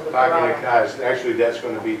 Speaking of to the parking Parado. the cars, actually, that's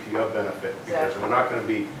going to be to your benefit, because Exactly. we're not going to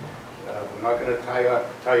be We're not gonna tie up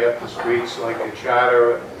the streets like a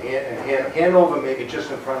Charter and Hanover, maybe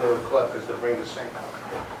just in front of the club, because they bring the same.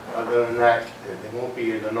 Other than that, there won't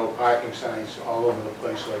be the no parking signs all over the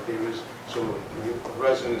place like there is, so the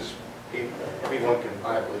residents, everyone can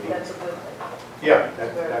buy, believe. That's a good thing. Yeah,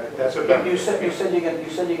 that's a benefit. You said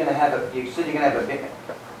you're gonna have a big,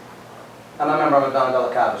 I'm a member of the Don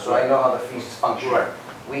Della Cava, so I know how the feasts function. Right.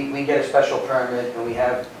 We get a special permit, and we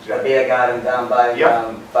have a beer garden down by,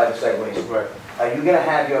 Yep. by the segways. Right. Are you gonna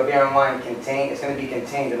have your beer and wine contained, it's gonna be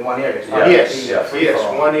contained in one area? It's not gonna Yes, be a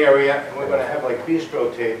free-for-all. one area, and we're gonna have like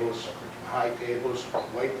bistro tables, high tables,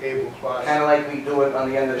 white tablecloths. Kinda like we do it on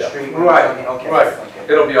the end of the street? Right, Okay, right.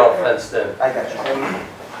 okay. It'll be all fenced in. I got you. And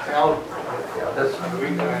Al, This-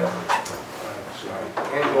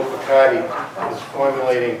 Angelo Picardi is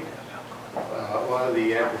formulating a lot of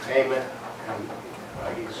the entertainment, and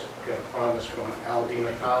he's got a promise from Al Di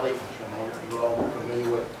Natale, which I know you're all familiar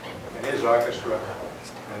with, and his orchestra,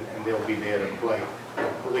 and they'll be there to play, I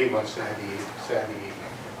believe, on Saturday evening.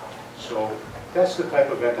 So that's the type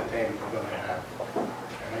of entertainment we're going to have,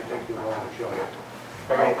 and I think you'll all enjoy it.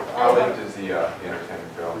 How late does the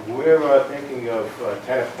entertainment go? We're thinking of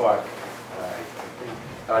 10 o'clock, I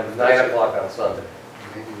think, 9 o'clock on Sunday.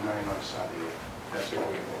 maybe 9 on Sunday. That's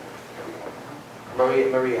agreeable.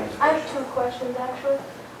 Maria. I have two questions, actually.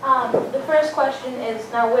 The first question is,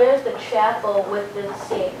 now where's the chapel with the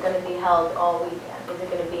saint going to be held all weekend? Is it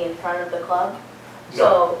going to be in front of the club? No.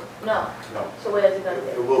 So, no. No, So where's it going to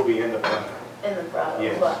it be? will be in the front. In the front as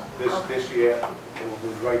Yes, well? this year, it will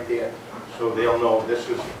be right there, so they'll know this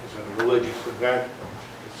is a religious event,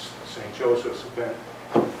 it's St. Joseph's event.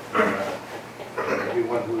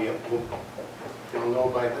 Everyone will know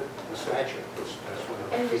by the statue, that's what it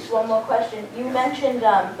And is. just one more question. You mentioned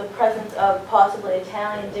the presence of possibly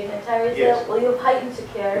Italian dignitaries there. Yes. Will you have heightened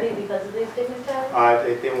security because of these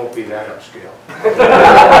dignitaries? They won't be that upscale. Upscale,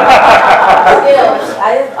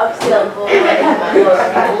 I have upscale board, you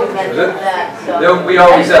mentioned that, so. We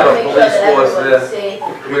always have a I just wanna make sure police that force everyone's there. safe.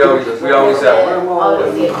 We always have.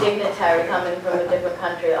 Obviously, a dignitary coming from a different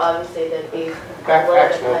country, obviously there'd be a little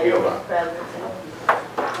Backpacks bit won't be heightened allowed. presence.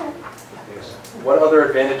 Yes. What other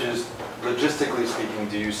advantages, logistically speaking,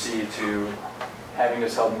 do you see to having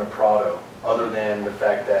this held in the Prado, other than the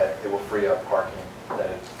fact that it will free up parking that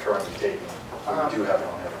it's currently taking? So we do have it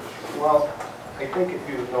on Hanover. Well, I think if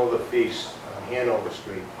you know the feast on Hanover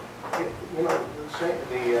Street, you know, the St.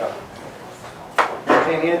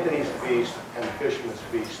 Anthony's Feast and the Fisherman's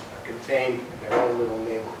Feast are contained in their own little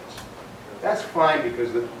neighborhoods. That's fine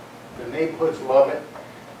because the neighborhoods love it,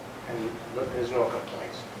 and there's no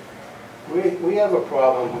complaints. We have a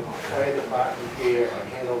problem with the fire department here on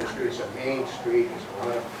Hanover Street. It's a main street, there's a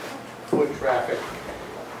lot of foot traffic,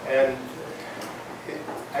 and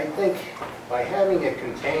I think by having it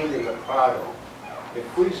contained in the Prado, it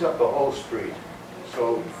frees up the whole street.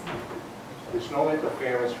 So there's no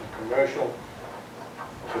interference from commercial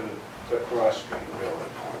to Cross Street, really.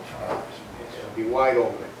 It'll be wide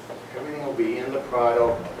open. Everything will be in the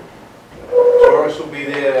Prado. Tourists will be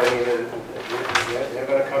there. I mean, they're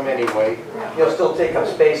going to come anyway. You'll still take up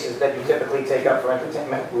spaces that you typically take up for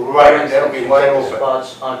entertainment. Right, that'll be wide You take open.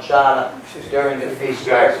 spots on Charter during the feast.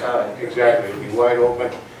 Exactly, exactly. It'll be wide open.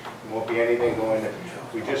 There won't be anything going in.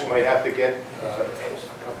 We just might have to get a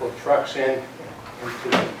couple of trucks into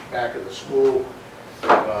the back of the school,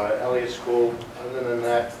 Elliott School. Other than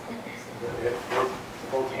that,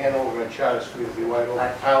 both Hanover and Charter Street will be wide open.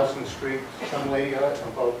 Towson Street, some lady about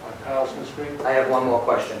on Towson Street. I have one more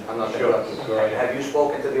question. I'm not Sure. going to. Have you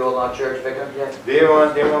spoken to the Old Lawn Church vicar yet? They're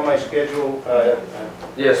on my schedule.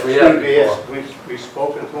 Yes, we have Yes, before. we've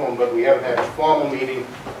spoken to them, but we haven't had a formal meeting,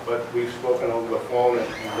 but we've spoken over the phone, and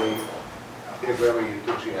they're very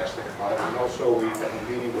enthusiastic about it. And also, we've had a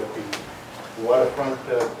meeting with the Waterfront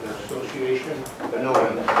Association. The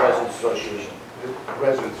NEWNC Residents Association.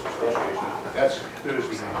 Residents Association. That's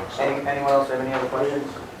Thursday night. Anyone else have any other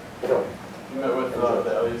questions? Go. You met with the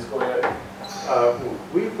Elliott School yet?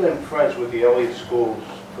 We've been friends with the Elliott Schools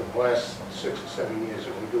for the last 6 or 7 years,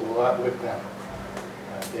 and we do a lot with them.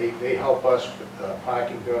 They help us with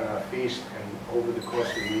parking during our feast, and over the course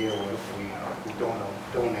of the year, we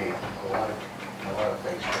donate a lot of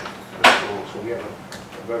things to the schools. So we have a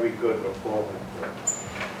very good rapport with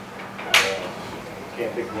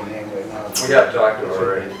can't think of her name right now. We have talked to her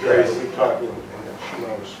already. Yes, we talked to her, and she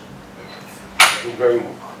knows. She's very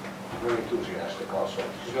enthusiastic also.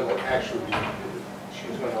 She's going to actually, the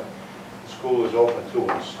school is open to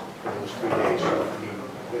us for those 3 days, so we need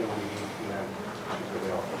them. She's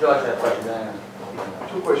available. George had a question. Diana.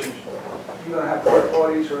 2 questions. You gonna have porta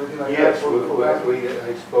potties or anything like that? Yes, I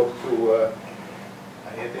spoke to,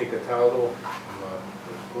 Anthony Cataldo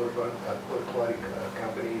from porta potty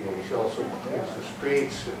company, and he's also cleans the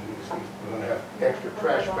streets, and we're gonna have extra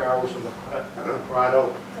trash barrels in the Prado.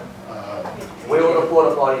 Where will the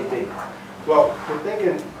porta potties be? Well, we're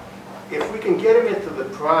thinking, if we can get him into the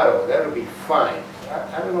Prado, that would be fine.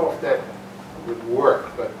 I don't know if that would work,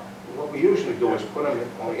 but what we usually do is put them in,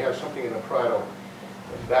 when we have something in the Prado,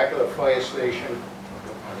 in the back of the fire station,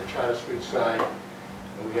 on the Charter Street side,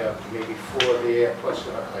 and we have maybe 4 there, plus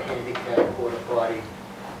a handicap porta potty.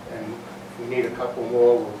 And if we need a couple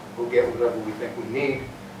more, we'll get whatever we think we need.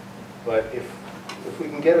 But if we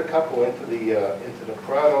can get a couple into the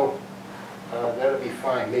Prado, that'll be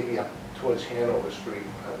fine. Maybe up towards Hanover Street,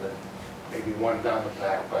 and then maybe one down the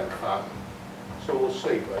back by the fountain. So we'll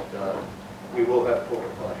see, but we will have porta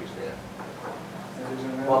potties there.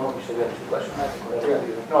 Well, we should have 2 questions.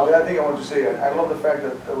 No, the other thing I want to say, I love the fact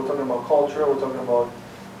that we're talking about culture, we're talking about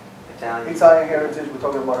Italian. Italian heritage, we're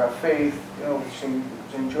talking about our faith, you know,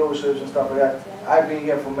 St. Joseph's and stuff like that. I've been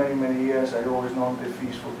here for many, many years. I always known the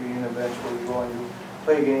feast for being events where we go and you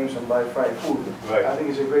play games and buy fried food. Right. I think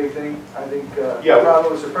it's a great thing. I think Yeah.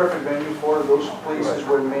 Prado is a perfect venue for those places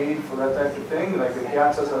were made for that type of thing, like the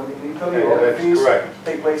piazzas in Italy. All the That's feasts correct.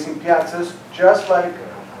 take place in piazzas, just like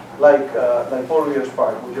Porter's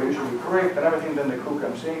Park, which are usually correct and everything. Then the crew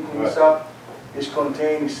comes in, cleans up, is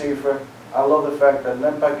contained, is safer. I love the fact that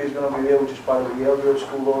NEWNC is going to be there, which is part of the Eldred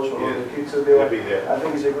School also, all the kids are there. They'll be there. I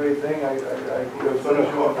think it's a great thing. We're going to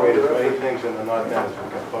incorporate as many things in the North End as we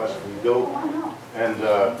can possibly do. And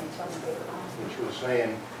what you were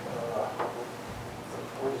saying,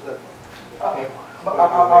 what was that?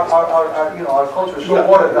 Our culture is so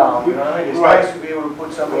watered down, you know what I mean? It's Right. nice to be able to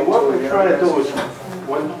put something Well, what into it. we're trying to do is,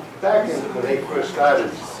 when they first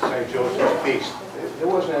started St. Joseph's Feast, there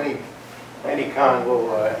wasn't any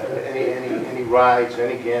carnival, any rides,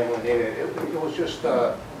 any gambling in it. It was just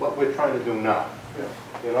what we're trying to do now,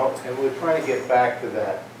 you know, and we're trying to get back to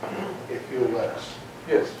that, if you'll let us.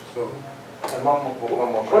 Yes. So, And one more.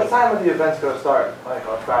 What time are the events going to start? Like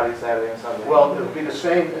on Friday, Saturday, and Sunday? well, it'll be the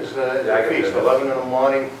same as the Yeah, I can feast, do that. 11 in the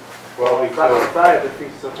morning, 12 Friday, till. Friday, the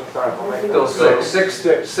feast doesn't start. Till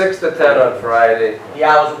 6 to 10 on Friday. The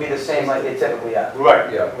hours will be the same like they typically are.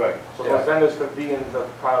 Right, Yeah. right. So those vendors could be in the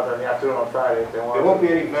crowd in the afternoon on Friday if they want. There won't be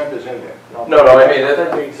any vendors in there. No, I mean, I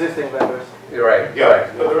think the existing vendors. You're right. Yeah.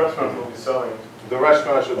 Right. But the restaurants will be selling, The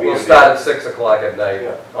restaurants will be in We'll there. start at 6 o'clock at night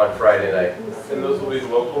on Friday night. and those will be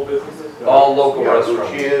local businesses? All local Yeah,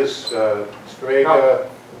 restaurants. Lucia's, Strega,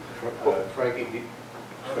 Frankie D.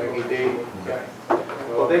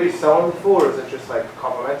 Will they be selling the food, or is it just like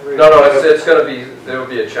complimentary? No, it's going to be, there will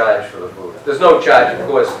be a charge for the food. There's no charge, of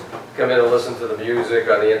course, come in and listen to the music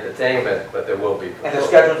or the entertainment, but there will be. And the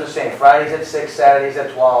schedule's the same, Fridays at 6, Saturdays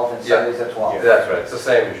at 12, and Yeah. Sundays at 12. That's right, it's the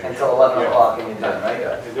same as usual. Until 11 o'clock and you're done, right?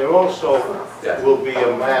 Yeah. And there also Yeah. will be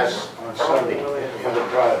a mass on Sunday in the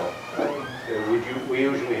Prado. We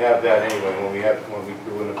usually have that anyway when we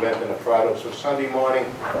do an event in the Prado. So Sunday morning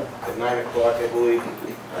at 9 o'clock, I believe.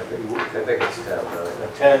 I think it's 10,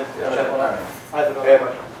 right? 10. Yeah. I have another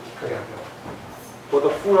question. Will the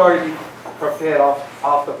food already be prepared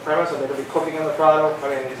off the premise, or they could be cooking in the Prado? I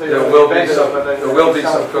mean, you say There will be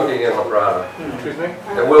some cooking in the Prado. Excuse me?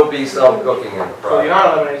 There will be some cooking in the So you're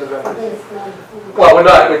Prado. not eliminating the vendors? Well,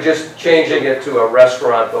 we're just changing it to a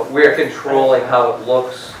restaurant, but we're controlling how it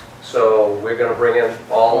looks. So we're gonna bring in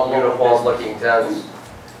all uniform looking tents.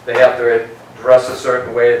 They have to dress a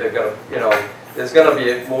certain way, they're gonna, there's gonna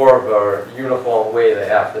be more of a uniform way they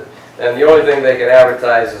have to. And the only thing they can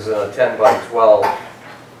advertise is a 10 by 12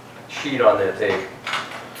 sheet on their table.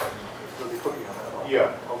 They'll be cooking on that.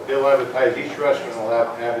 Yeah, they'll advertise, each restaurant will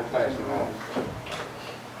have advertised their own.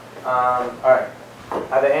 All right.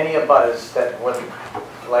 Are there any abutters that would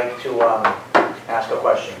like to ask a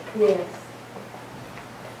question? Yes.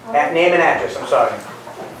 Name and address, I'm sorry.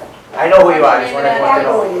 I know who you are, just want to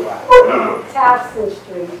know who you are. Towson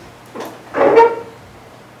Street.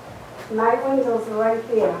 My windows are right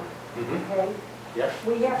there, okay? Yeah.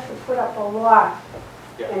 We have to put up a lot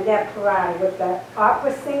in that parade with the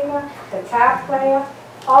opera singer, the top player,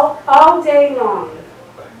 all day long.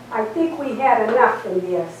 I think we had enough in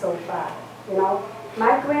there so far, you know?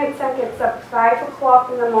 My grandson gets up 5 o'clock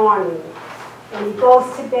in the morning, and he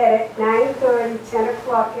goes to bed at 9:30, 10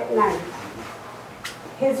 o'clock at night.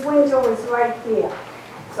 His window is right there.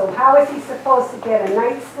 So how is he supposed to get a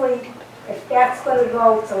night's sleep if that's going to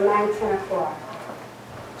go till 9, 10 o'clock,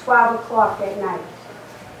 12 o'clock at night?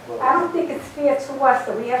 I don't think it's fair to us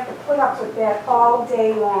that we have to put up with that all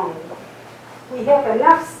day long. We have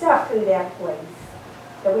enough stuff in that place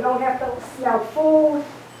that we don't have to smell food,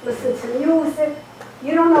 listen to music,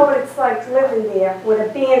 You don't know what it's like living there with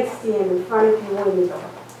a bandstand in front of your window.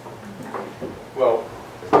 Well,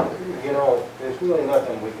 you know, there's really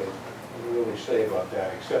nothing we can really say about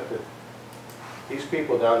that, except that these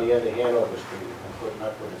people down the end of Hanover Street have been putting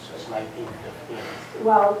up with it since 1915.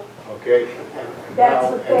 Well, Okay? that's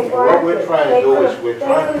Now, what they and want. what we're trying to do is we're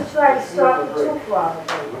trying They try to stop it too,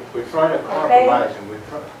 probably. We're trying to compromise,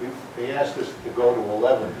 and they asked us to go to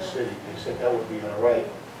 11, the city, they said that would be all right.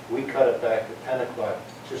 We cut it back to 10 o'clock,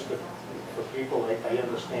 just for people, I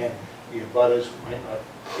understand, the abutters might not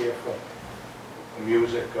care for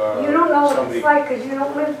music or You don't know what somebody. it's like because you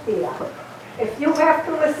don't live there. If you have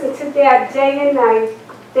to listen to that day and night,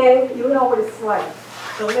 then you know what it's like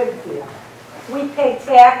to live there. We pay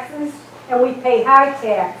taxes and we pay high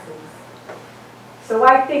taxes. So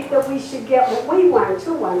I think that we should get what we want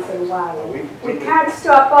too once in a while. We can't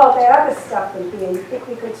stop all that other stuff in here. You think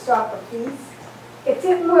we could stop a feast? It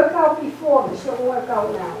didn't work out before, it shouldn't work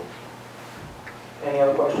out now. Any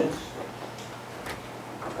other questions?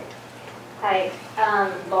 Hi,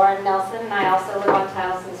 Lauren Nelson, and I also live on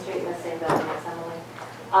Towson Street in the same building as Emily.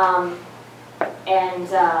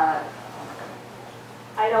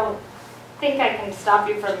 I don't think I can stop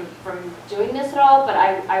you from doing this at all, but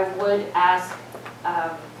I would ask,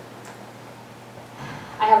 I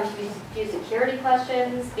have a few security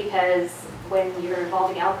questions, because when you're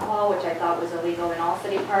involving alcohol, which I thought was illegal in all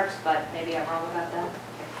city parks, but maybe I'm wrong about that.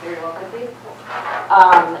 Very well could be.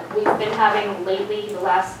 We've been having lately, the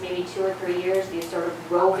last maybe 2 or 3 years, these sort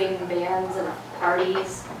of roving bands and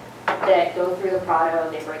parties that go through the Prado.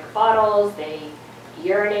 They break bottles, they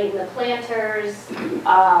urinate in the planters,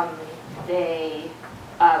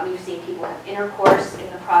 we've seen people have intercourse in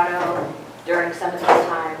the Prado during some of these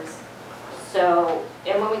times. So,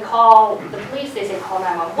 and when we call the police, they say call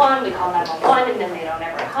 911, we call 911, and then they don't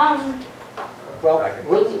ever come. Well,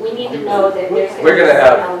 we need to know that there's We're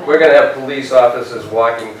gonna have police officers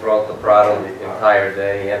walking throughout the Prado the entire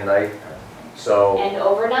day and night. So and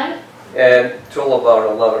overnight. And till about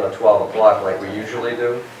 11 or 12 o'clock, like we usually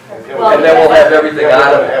do. Well, and then we'll have everything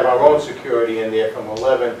out of We're it. going to have our own security in there from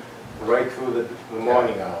 11 right through the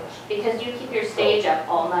morning hours. Because you keep your stage up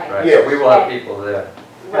all night. Right. Yeah, we will have people there.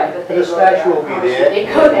 Right, but they the go statue there. will be there. They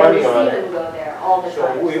go there, we Money on see it. them go there all the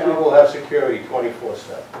time. So we will have security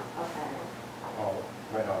 24/7. Okay. Oh,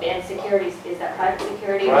 right on. And security, is that private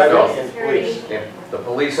security? Private Police and security? police. If the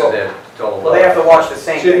police are there till 11. Well, they have to watch the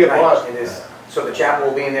saints City at of night. Boston. It is, so the chapel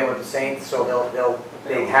will be in there with the saints, so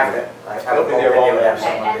they have to. I They'll would be hope there that all they would have night.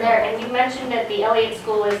 someone And there. and you mentioned that the Elliott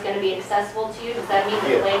School is going to be accessible to you. Does that mean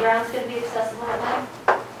the Yeah. playground's going to be accessible at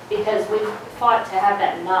night? Because we've fought to have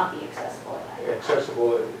that not be accessible at night.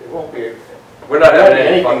 Accessible, it won't be. We're not having any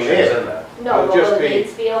Anything functions there. in that. No, It'll will just the be-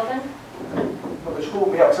 gates be open? But the school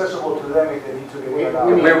will be accessible to them if they need to be We- there now.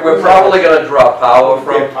 we- We're probably gonna draw power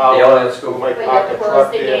from Get power. the Elliott School. Might But you park have a to close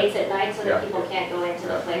truck the there. gates at night so that Yeah. people can't go into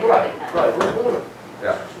the Yeah. playground Right, at night? right.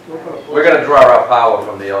 Yeah. We're We're gonna draw our power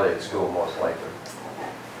from the Elliott School most likely.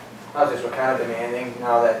 How's this, we're kind of demanding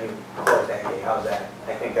now that you close that gate, how's that?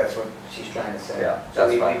 I think that's what she's trying to say. Yeah, So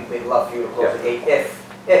that's fine. we'd love for you to close Yeah. the gate if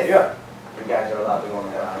Yeah. you guys are allowed to go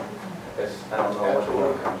in there. Because I don't know what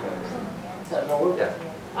the outcome's gonna be. Yeah.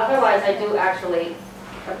 Otherwise, I do actually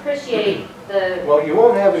appreciate the, Well, you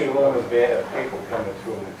won't have any more than people coming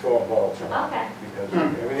through and throwing balls in. okay. Because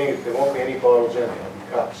everything, there won't be any bottles in there, it'll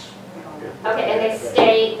be cups. Okay, and they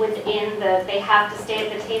stay within they have to stay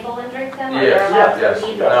at the table and drink them? Or Yes, they're allowed yes. to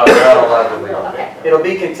leave? No, they're not allowed to leave. Okay. It'll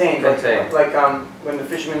be contained. Contained. Like when the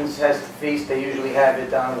Fisherman's has the feast, they usually have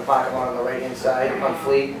it down in the parking lot on the right-hand side on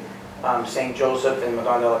Fleet. St. Joseph and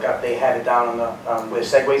Madonna Look Up, they have it down on the, where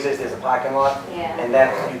Segways is, there's a parking lot. Yeah. And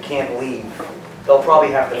that, you can't leave. They'll probably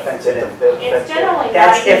have to fence it in. It's generally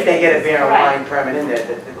That's not if they get a even- beer and right. wine permit in there.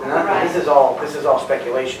 Right. This is all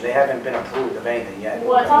speculation. They haven't been approved of anything yet.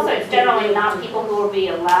 Well, it's generally not people who will be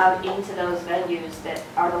allowed into those venues that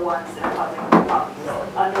are the ones that are causing problems.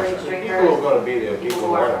 Underage People drinkers. are gonna be there, people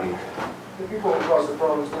who want are- to be there. The people who cause the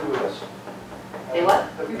problems live with us. They what?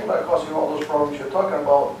 The people that are causing all those problems you're talking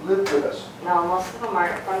about live with us. No, most of them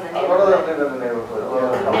aren't from the A lot of them neighborhood. live in the neighborhood. A lot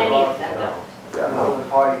of them come Many of around. them don't. Yeah, a lot of them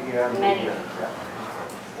party here. and- Many. yeah.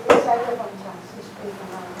 Yes, I live on Towson Street, and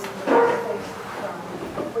I live in the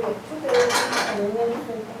we have 2 babies and an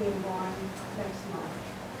infant being born next month,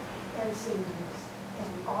 and seniors, and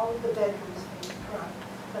all of the bedrooms being front.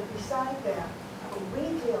 But beside that, we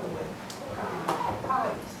deal with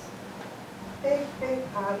parties,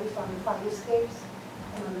 big parties on the fire escapes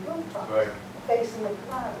and on the rooftops, Right. facing the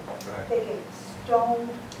crowd. Right. They get stone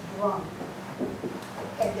drunk,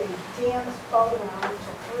 and they dance all around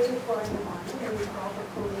till 3 or 4 in the morning, and we call the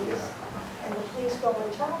police. and the police go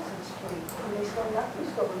on Charleston Street, and they start up,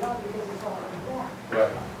 police go not because it's all in back.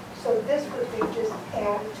 Right. So this would be just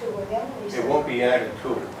added to what Emily said. It won't be added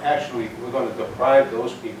to. Actually, we're going to deprive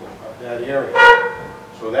those people of that area.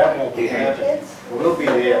 So that won't be added. We'll be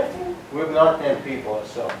there. We're not 10 people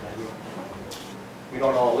ourselves. We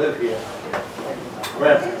don't all live here.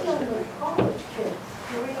 Grandparents. College kids,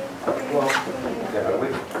 Well,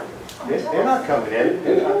 they're not coming in.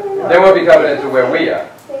 They won't be coming into where we are.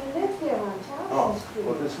 they live here on Charleston Street.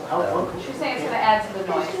 Well, this, how She's saying it's gonna add to the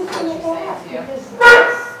noise, It's is just what gonna she's saying add, to you. because that's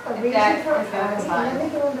a If reason that for a is gonna party, combine. and then they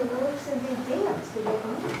get on the roofs and they dance to get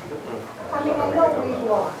moved. I mean, I know we've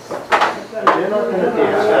lost. they're not going to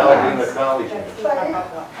dance out in the college. They're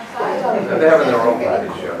having their own party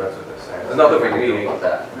show, that's what they're saying. There's nothing we can do about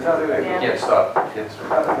that. We can't stop kids from.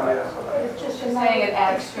 It's just She's saying it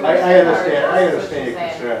adds to. I understand your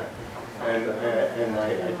concern. And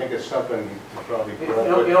I think it's something you probably put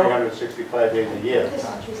up with 365 days a year.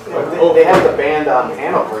 But they have the band on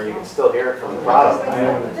Hanover, you can still hear it from the bottom.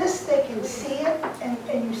 This, they can see it, and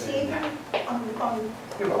you see them on.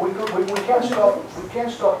 Yeah, but we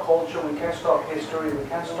can't stop culture, we can't stop history, we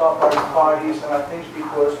can't stop our parties and our things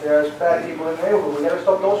because there's bad people in the neighborhood. We gotta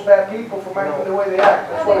stop those bad people from acting the way they act. I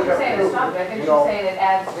That's don't what think we she's have saying to to do. stop it, I think You she's know? saying it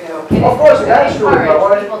adds to. Of course, it has to, but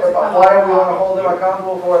Encourage people to come why do we along. wanna hold them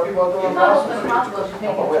accountable for what people are doing? She's not holding them accountable, she's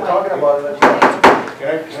making a But we're point. talking about it.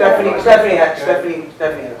 Stephanie had a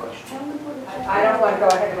question. I don't want to go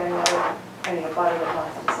ahead and any abutter that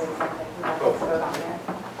wants to say something. We don't have to vote on that.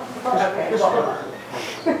 Okay.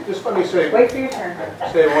 Just let me say, Wait for your turn.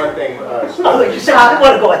 say one thing. You said you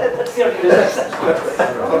want to go ahead, that's the only business.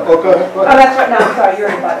 Oh, go ahead. Oh, that's right, no, I'm sorry, you're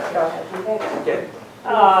in butter, go ahead.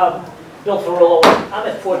 Bill Ferrillo, I'm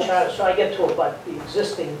at Fort Charter, so I get to about the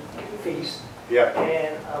existing feast, Yeah.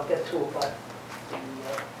 and I'll get to about the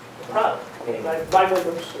product. Okay, my way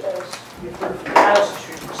was, as you've heard from Allison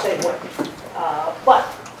Street, the same way. But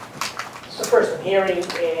it's the first I'm hearing,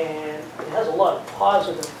 and it has a lot of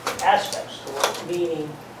positive aspects to it, meaning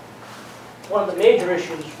one of the major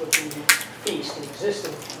issues with the feast, the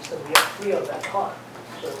existing feast, that we have 3 on that corner.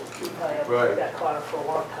 So we probably have that corner for a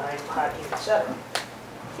long time, parking, etc.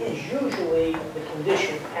 Is usually the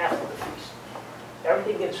condition after the feast.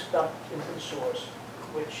 Everything gets dumped into the sewers,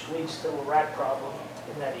 which leads to a rat problem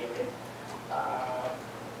in that area.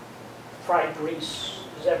 Fried grease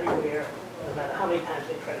is everywhere, no matter how many times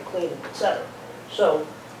they try to clean it, etc. So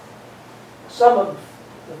some of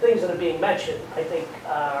the things that are being mentioned, I think,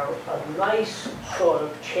 are a nice sort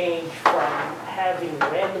of change from having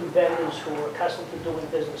random vendors who are accustomed to doing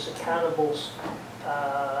business at carnivals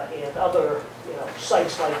and other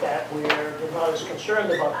sites like that where they're not as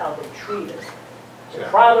concerned about how they treat it. In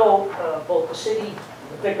Prado, both the city,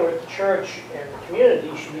 the vicar at the church, and the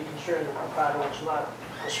community should be concerned that the Prado is not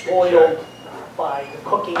spoiled by the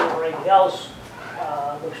cooking or anything else.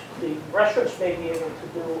 The restaurants may be able to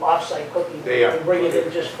do off-site cooking and bring it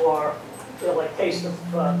in just for, like Taste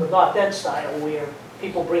of the North End style, where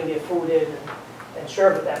people bring their food in and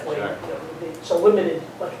serve it that way. It's a limited,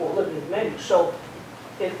 much more limited menu. So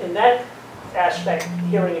in that aspect,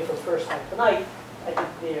 hearing it for the first time tonight, I think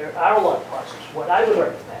there are a lot of positives. What I would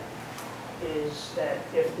recommend is that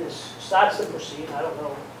if this starts to proceed, I don't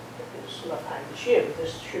know if there's enough time this year, but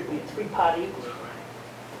this should be a 3-party agreement.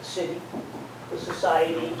 The city, the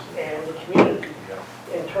society, and the community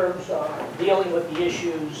in terms of dealing with the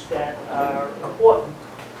issues that are important,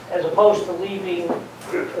 as opposed to leaving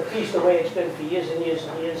the feast the way it's been for years and years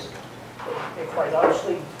and years. And quite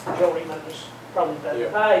honestly, Joe remembers probably better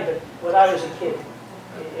than I, but when I was a kid,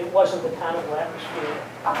 it wasn't the carnival atmosphere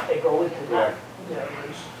they go into now.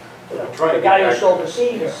 The guy who sold the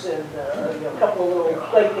seeds and a couple of little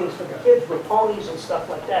playthings for the kids with ponies and stuff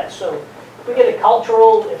like that. So if we get it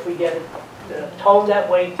cultural, if we get it toned that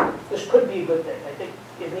way, this could be a good thing. I think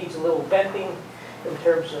it needs a little venting in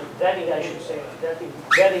terms of vetting, I should say,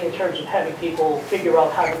 vetting in terms of having people figure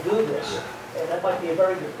out how to do this. And that might be a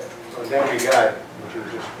very good thing. In that regard, which you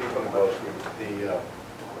were just speaking about,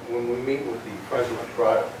 when we meet with the Friends of the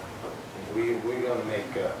Prado, we're going to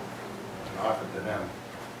make an offer to them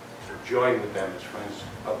to join with them as Friends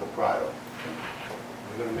of the Prado.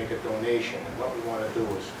 We're going to make a donation, and what we want to do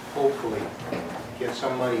is hopefully get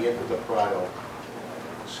some money into the Prado.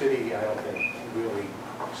 The city, I don't think, really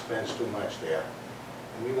spends too much there.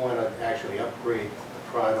 And we want to actually upgrade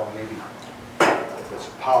the Prado, maybe if it's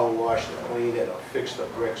a power wash to clean it, or fix the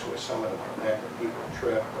bricks where some of them prevent the people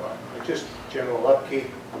trip, or just general upkeep.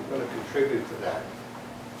 We're going to contribute to that.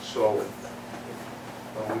 So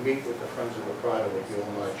when we meet with the Friends of the Prado at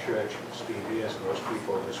Gilmore Church, Steve Ayers and those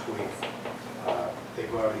people this week,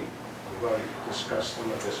 we've already we've already discussed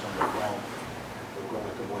some of this on the phone. We'll go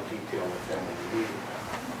into more detail with them in the meeting.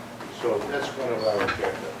 So that's one of our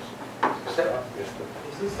objectives.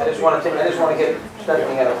 I just want to get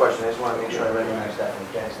Stephanie had a question. I just want to make sure I recognize Stephanie.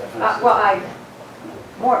 Okay, Stephanie.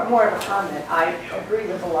 Well, more of a comment. I agree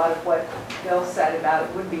with a lot of what Bill said about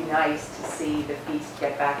it would be nice to see the feast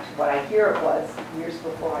get back to what I hear it was years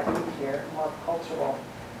before I moved here, more cultural.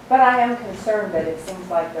 But I am concerned that it seems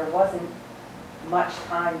like there wasn't much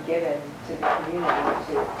time given to the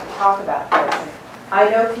community to talk about this. And I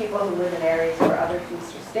know people who live in areas where other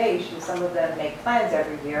feasts are staged, and some of them make plans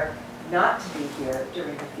every year not to be here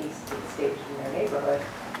during the feast that's staged in their neighborhood.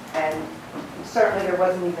 And certainly there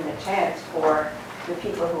wasn't even a chance for the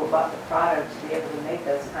people who have bought the product to be able to make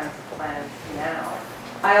those kinds of plans now.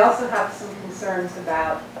 I also have some concerns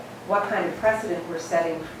about what kind of precedent we're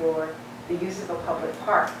setting for the use of a public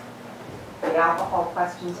park. The alcohol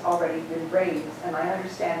question's already been raised, and I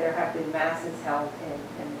understand there have been masses held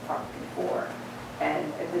in the park before.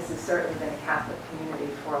 And this has certainly been a Catholic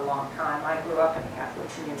community for a long time. I grew up in a Catholic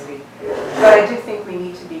community. But I do think we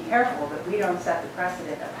need to be careful that we don't set the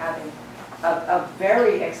precedent of having a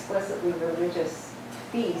very explicitly religious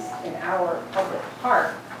feast in our public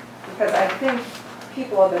park, because I think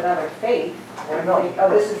people of another faith think, oh,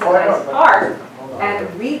 this is a nice park,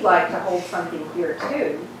 and we'd like to hold something here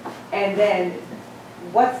too. And then,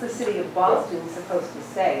 what's the city of Boston supposed to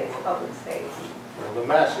say? It's public space. Well, the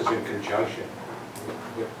Mass is in conjunction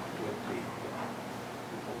with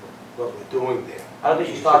what we're doing there. I don't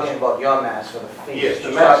think she's talking about your mass for the feast. Yes,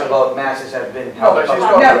 She's talking about masses have been No, held. but she's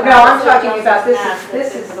No, I'm talking about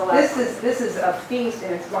this is a feast,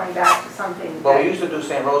 and it's going back to something. Well, we used to do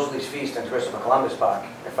St. Rosalie's Feast in Christopher Columbus Park,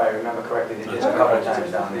 if I remember correctly. They did it a couple of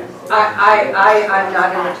times down there. I'm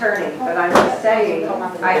not an attorney, but I'm just saying,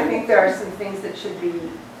 I think there are some things that should be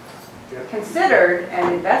considered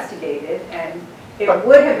and investigated, and it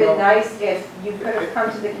would have been nice if you could have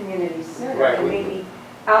come to the community sooner and maybe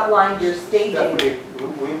outlined your staging. Stephanie,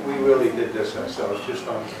 we really did this ourselves, just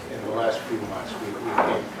in the last few months. We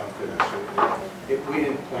can't come to this. If we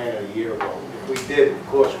didn't plan it a year ago, if we did, of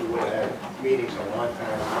course, we would have had meetings a long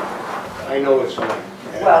time ago. I know it's late,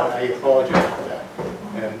 and I apologize for that.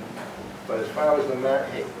 But as far as the matter,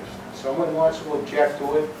 hey, if someone wants to object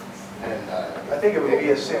to it, and I think it would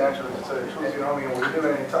be a sin, actually, to tell you the truth. You know, I mean, we live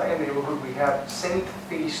in an entire neighborhood, we have saint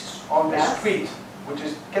feasts on the street, which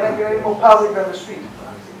is, can I get any more public than the street?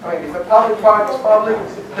 I mean, if the public park is public,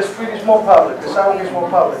 the street is more public, the sidewalk is more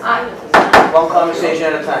public. One conversation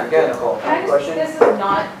at a time. Go ahead, Nicole. Can I Question? this is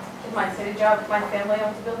not my city job, my family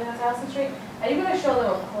owns a building on Towson Street. Are you going to show them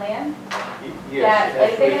a plan? yes, That,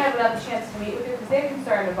 like, they can have another chance to meet with you, because they're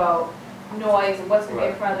concerned about noise and what's going to be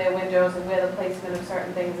in front of their windows and where the placement of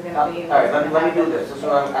certain things are going to be. All right, let me do this. This is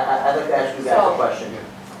what I'd like to ask you guys a question.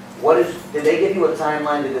 Did they give you a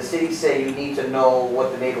timeline? Did the city say you need to know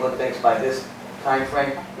what the neighborhood thinks by this time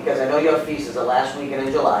frame? Because I know your feast is the last weekend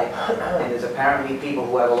in July, and there's apparently people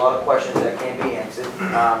who have a lot of questions that can't be answered.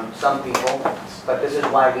 Some people, but this is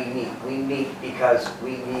why we meet. We meet because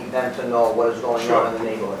we need them to know what is going on in the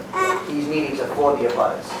neighborhood. These meetings are for the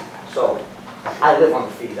abutters. So, I live on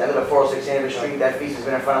the feast. I live at 406 Andrew Street. That feast has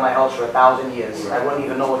been in front of my house for 1,000 years. I wouldn't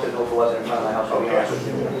even know what to do if it wasn't in front of my house, to be honest with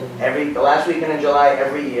you. The last weekend in July,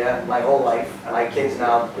 every year, my whole life, my kids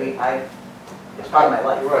now, it's part of my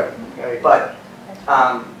life. Right. But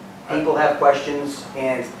people have questions,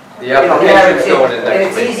 and The application's going in and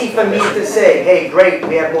next it's week. easy for me to say, hey, great,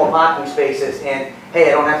 we have more parking spaces, and hey,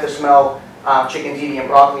 I don't have to smell chicken ziti and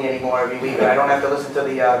broccoli anymore every week, and I don't have to listen to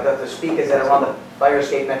the speakers that are on the fire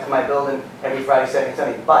escape next to my building every Friday, Saturday,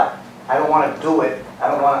 Sunday. But I don't want to do it. I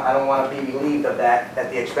don't want to be relieved of that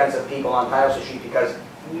at the expense of people on Towson Street, because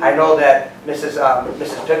I know that Mrs.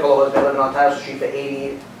 Piccolo has been living on Towson Street for 50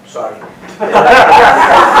 years.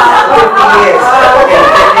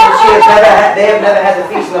 They have never had the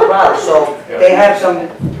feast in the crowd, so they have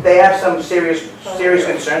some serious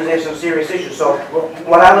concerns. They have some serious issues. So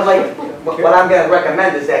what I'm going to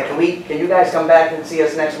recommend is that can you guys come back and see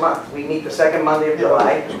us next month? We meet the second Monday of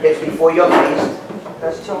July. It's before your feast.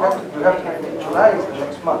 That's still, you have to, July is the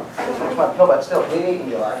next month. Next month, no, but still. We meet in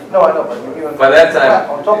July. No, I know, but you even. By that time.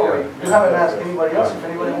 On top of it, you haven't asked anybody else if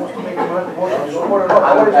anybody wants to make a motion to support it or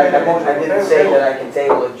not. I didn't say that I can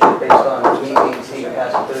table it just based on me being senior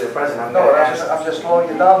pastor to the president. No, I'm just slowing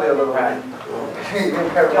you down there a little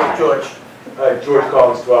bit. George. George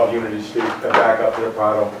Collins, 12 Unity Street, back up to the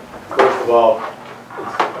Prado. First of all,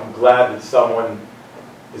 I'm glad that someone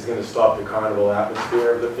is going to stop the carnival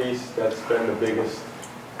atmosphere of the feast. That's been the biggest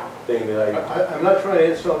thing that I'm not trying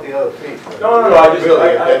to insult the other people. No, I just,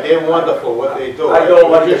 Really, they're wonderful, what they do. I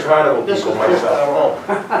don't like the carnival This is people just myself.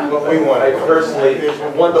 our own, what we want. I personally, It's a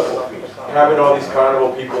wonderful piece. having all these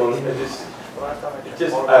carnival people, and it just,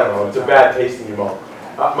 I don't know, it's a bad taste in your mouth.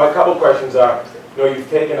 My couple questions are, you've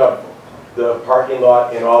taken up the parking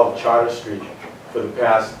lot in all of Charter Street for the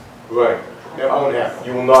past. Right, that won't happen.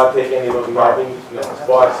 You will not take any of those parking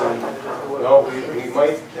spots and. No, we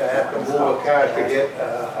might have to move a car to get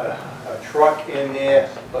a truck in there,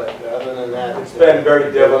 but other than that. It's been very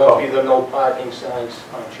There won't difficult. be the no parking signs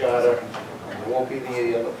on Charter, and there won't be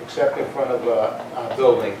the, except in front of our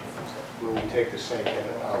building, where we take the sink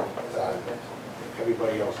and out,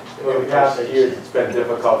 everybody else is. For the past years, it's been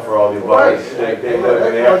difficult for all the abutters.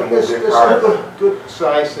 They have to move There's their there's cars. some good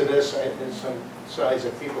sides to this, and there's some sides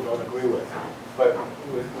that people don't agree with. But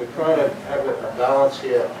we're trying to have a balance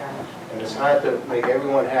here, and it's hard to make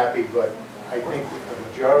everyone happy, but I think the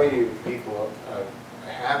majority of people are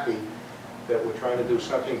happy that we're trying to do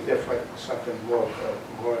something different, something more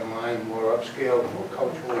in line, more upscale, more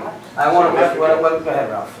culturally. I want to, go ahead,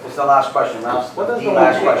 Ralph. It's the last question, Ralph. What does The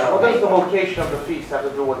last question. what does the location of the feast have to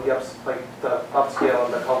do with the upscale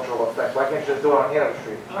and the cultural effect? Why can't you just do it on Hanover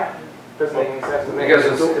Street? Right. Doesn't make any sense to me.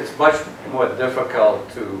 Because it's much more difficult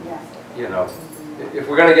to, if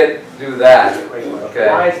we're gonna do that, okay,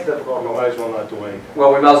 Why is it difficult? We might as well not do anything.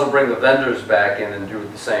 well, we might as well bring the vendors back in and do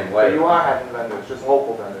it the same But way. you are having vendors, just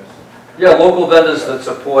local vendors. Yeah, local vendors that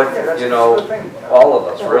support, Yeah, that's a good thing. all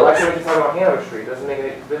of us, Yeah, but really. why can't we just have it on Hanover Street? Doesn't make any,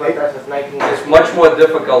 it's been like that since 19. It's much more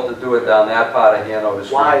difficult to do it down that part of Hanover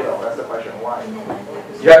Street. Why though? That's the question, why?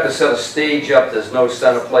 You have to set a stage up, there's no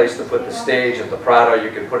center place to put the stage. At the Prado,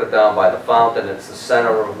 you can put it down by the fountain, it's the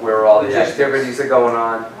center of where all the activities are going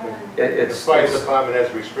on. The fire department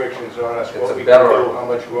has restrictions on us, what a we can better- do, how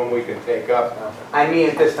much room we can take up. I mean,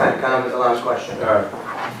 at this time, Con, is the last question.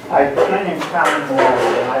 Hi, my name's Colin Moore,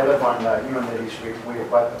 and I live on Unity Street, we're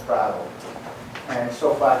about the Prado. And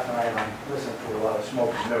so far tonight, I'm listening to a lot of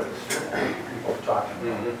smoke and mirrors, people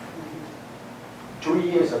talking. 2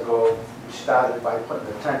 years ago, we started by putting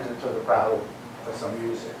the tent into the Prado for some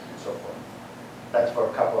music and so forth. That's for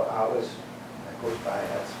a couple of hours, that goes by,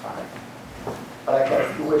 that's fine. But I got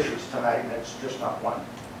a few issues tonight, and it's just not one,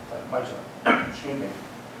 but much of them. Excuse me.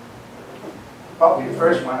 Probably the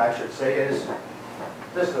first one I should say is,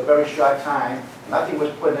 this is a very short time, nothing was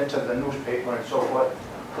put into the newspaper and so forth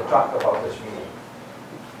to talk about this meeting.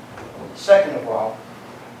 Second of all,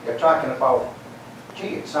 you're talking about,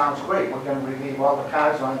 gee, it sounds great, we're going to relieve all the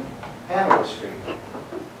cars on Hanover Street.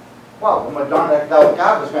 Well, the Madonna del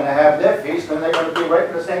Carver's going to have their feast, and they're going to be right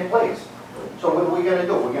in the same place. So what are we going to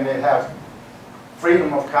do? We're going to have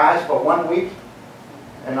freedom of cars for 1 week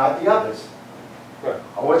and not the others. Right.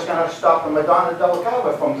 Or what's going to stop the Madonna del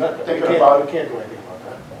Carver from thinking We about it? can't do anything about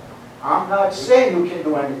that. I'm not saying you can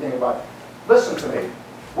do anything about it. Listen to me.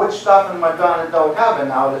 What's stopping Madonna del Carver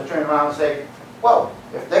now to turn around and say, well,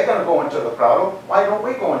 if they're going to go into the Prado, why don't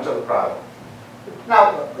we go into the Prado?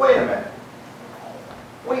 Now, wait a minute.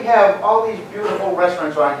 We have all these beautiful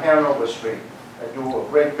restaurants on Hanover Street that do a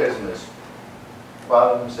great business. A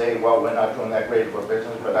lot of them say, well, we're not doing that great of a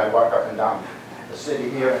business, but I walk up and down the city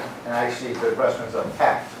here and I see the restaurants are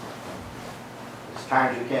packed. There's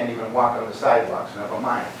times you can't even walk on the sidewalks, never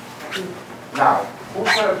mind. Now,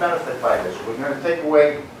 who's going to benefit by this? We're going to take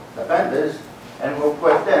away the vendors and we'll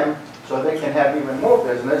put them so they can have even more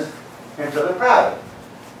business into the Prado.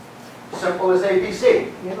 Simple as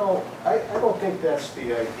ABC. You know, I don't think that's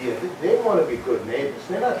the idea. They want to be good neighbors.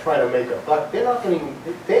 They're not trying to make a buck. They're not going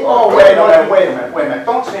to. Oh, wait a minute.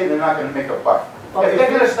 Don't say they're not going to make a buck. If they're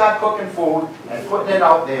going to start cooking food and putting it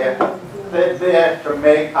out there, they're there to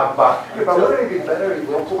make a buck. Yeah, but wouldn't it be better if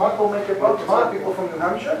local people make it about smart people from New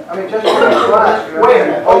Hampshire? I mean, just Wait a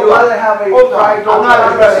minute. Or you rather have a Hold on. pride I'm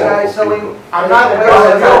not addressing guy you. selling. I'm not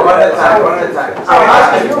addressing you. One at a time, one at a time.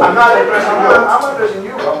 I'm not addressing you. I'm addressing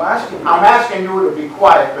you, I'm asking you. I'm asking you to be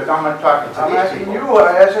quiet because I'm not talking to I'm these asking people. you,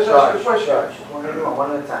 I asked a question.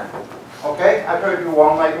 One at a time. Okay? I've heard you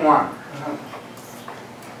all night long.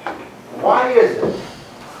 Why is it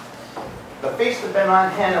the feast has been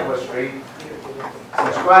on Hanover Street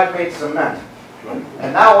since God made cement,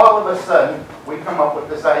 and now all of a sudden we come up with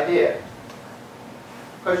this idea?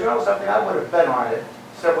 Because you know something, I would have bet on it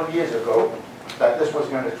several years ago that this was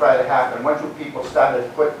going to try to happen. Once you people started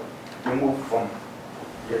you moved from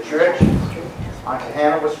your church onto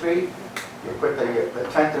Hanover Street, you put the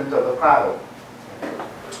tent into the Prado.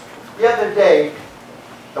 The other day,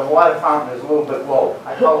 the water fountain is a little bit low.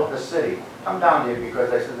 I called the city. Come down here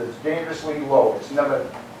because I said it's dangerously low. It's never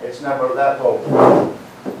that low.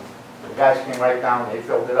 The guys came right down, they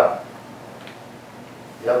filled it up.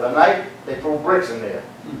 The other night, they threw bricks in there,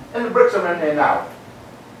 and the bricks are in there now.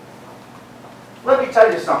 Let me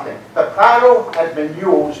tell you something, the Prado has been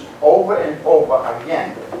used over and over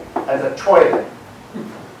again as a toilet.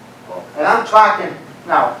 And I'm talking,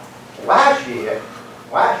 now, last year,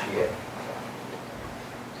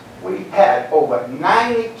 we had over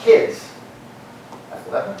 90 kids at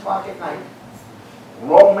 11 o'clock at night,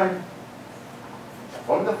 roaming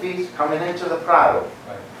from the feast, coming into the Prado.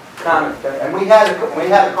 And we had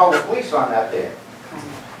to call the police on that there.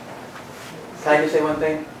 Can I just say one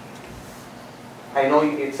thing? I know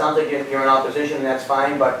it sounds like you're in opposition, and that's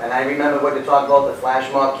fine, and I remember what you talked about, the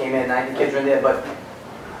flash mob came in, 90 kids were in there, but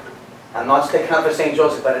I'm not sticking up for St.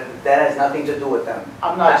 Joseph, but that has nothing to do with them.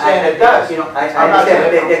 I'm not saying it does. You know, I understand,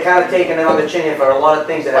 but they're kind of taking it on the chin here for a lot of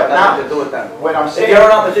things that have nothing to do with them. When I'm saying, if you're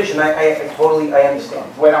in opposition, I totally understand.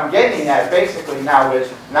 What I'm getting at basically now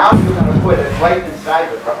is, now you're going to put it right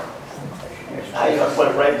inside the Prado. Now you're going to put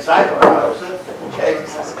it right inside the Prado. Okay?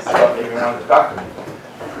 I don't even want to talk to me.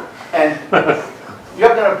 And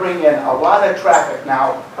you're going to bring in a lot of traffic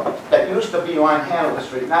now that used to be on Hanover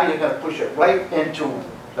Street. Now you're going to push it right into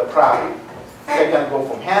the Prado. They're going to go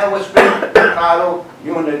from Hanover Street, Prado,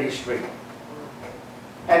 Unity Street.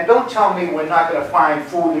 And don't tell me we're not going to find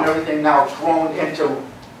food and everything now thrown into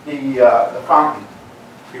the fountain.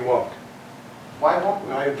 You won't. Why won't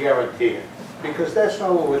we? I guarantee it. Because that's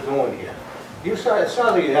not what we're doing here. It sounds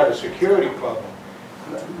like you have a security problem,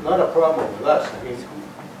 not a problem with us. I mean,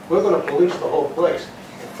 we're going to police the whole place.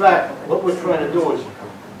 In fact, what we're trying to do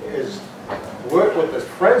is work with the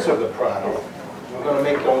Friends of the Prado. We're going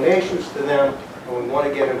to make donations to them, and we want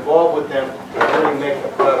to get involved with them to really make the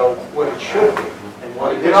Prado what it should be. And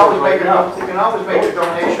what it is right now. You can always make a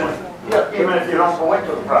donation, even if you don't go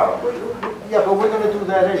into the Prado. Yeah, but we're going to do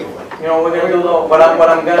that anyway. You know what we're going to do though? What I'm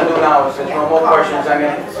going to do now is, there's no more questions,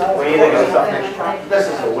 we're either going to...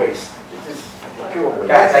 This is a waste.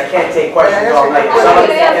 Guys, I can't take questions all night.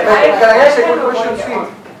 Can I ask a quick question,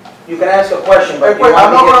 Steve? You can ask a question, but you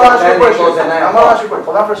I'm want not me to going to ask get you a to question. close at 9 I'm going to ask o'clock. you a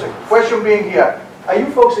question. Hold on for a second. Question being here, are you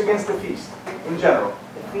folks against the feast in general?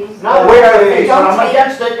 Not where are the they? feast, I'm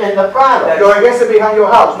against it in the Prado. You're against it behind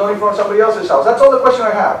your house, not in front of somebody else's house. That's all the question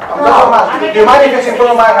I have. That's all I'm asking. Do you mind if it's in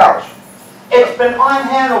front of my house? It's been on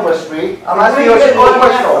Hanover Street. I'm asking you a simple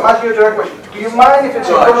question. I'm asking you a direct question. Do you mind if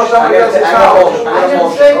it's in front of somebody else's house? I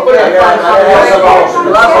didn't say put it in front of somebody else's house.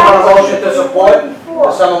 Does someone want a motion to support?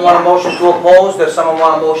 Does someone want a motion to oppose? Does someone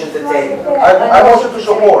want a motion to table? I motion to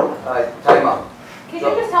support. Time out. Can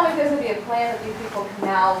you just tell me if there's going to be a plan that these people can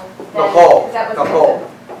now... Nicole, Is that what's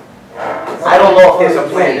Nicole. I don't know if there's a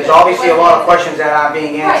plan. There's obviously a lot of questions that aren't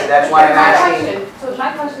being answered. That's why I'm asking. So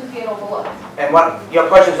my question's being overlooked. And your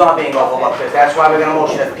question's not being overlooked, because that's why we're going to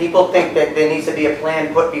motion. If people think that there needs to be a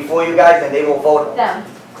plan put before you guys, then they will vote. Them.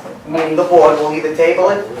 Meaning the board will either table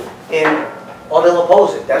it or they'll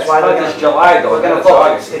oppose it. That's why we're going to... July though. We're going to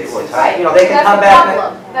vote. You know, they can come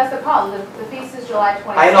back... That's the problem. The feast is July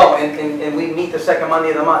 26th. I know, and we meet the second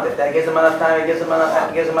Monday of the month. If that gives them enough time, it gives them enough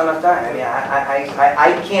time. I mean,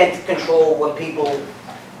 I can't control what people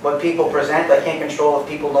present. I can't control if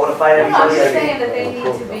people notify I'm everybody. just saying that they need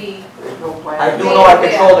to be... I do know I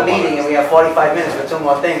control the meeting, and we have 45 minutes for two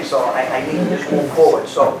more things, so I need to just move forward.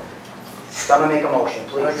 So, I'm going to make a motion,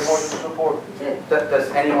 please. Make a motion to support. Does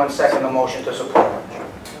anyone second the motion to support?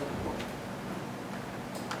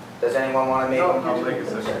 Does anyone want to make a motion? I'll make a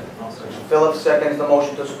second. Philip seconds the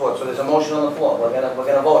motion to support. So there's a motion on the floor. We're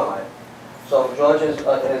gonna vote on it. So George has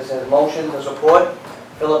his motion to support.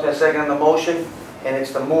 Philip has seconded the motion, and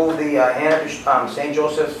it's to move the St.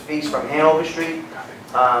 Joseph's feast from Hanover Street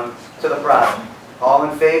to the Prado. All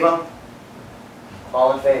in favor?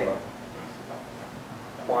 All in favor?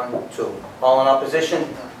 1, 2. All in opposition?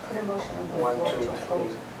 1, 2,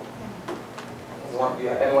 3.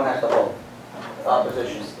 Everyone has to vote.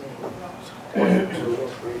 Opposition. 1, 2,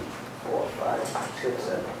 3, 4, 5, 6,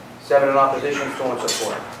 7. 7 in opposition, 2 in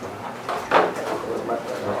support.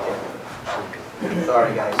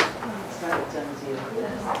 Sorry, guys.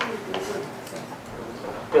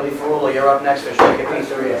 Billy Ferrullo, you're up next for Shake a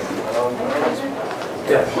Pizzeria.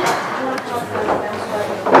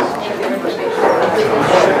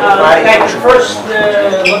 Thanks. First,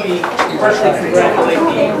 let me personally congratulate the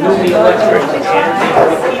newly elected and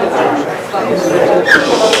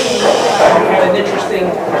had an interesting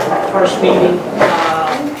first meeting.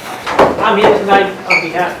 I'm here tonight on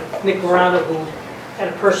behalf of Nick Morano, who had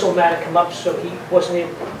a personal matter come up, so he wasn't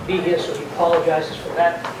able to be here, so he apologizes for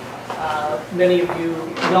that. Many of you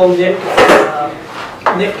know Nick.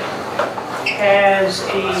 Nick has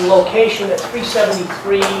a location at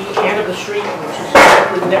 373 Hanover Street, which is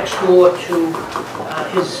directly next door to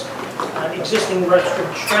his existing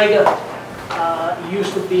restaurant Strega. It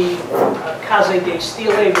used to be Casa de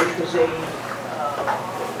Stile, which was a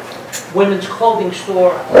women's clothing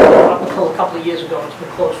store up until a couple of years ago. It's been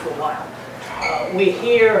closed for a while. We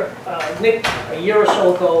hear Nick, a year or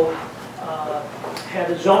so ago, had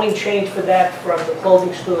a zoning change for that from the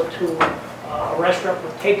clothing store to a restaurant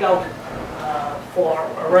with takeout for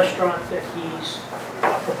a restaurant that he's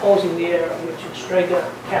proposing there, which is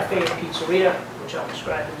Strega Cafe and Pizzeria, which I'll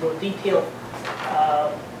describe in more detail.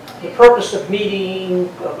 The purpose of being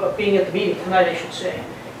at the meeting tonight, I should say,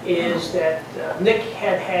 is that Nick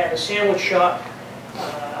had a sandwich shop,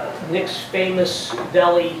 Nick's Famous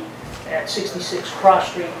Deli at 66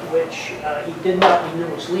 Cross Street, which he did not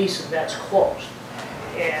renew his lease, and that's closed.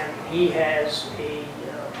 And he has a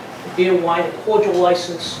beer, wine, and cordial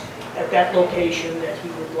license at that location that he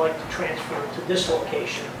would like to transfer to this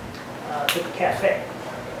location, to the cafe.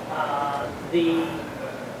 The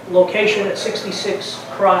location at 66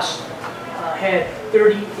 Cross had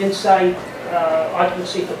 30 inside,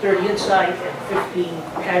 occupancy for 30 inside and 15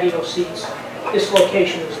 patio seats. This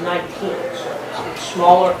location is 19, so it's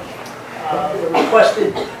smaller. The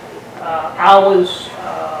requested hours,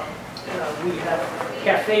 we have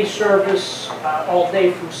cafe service all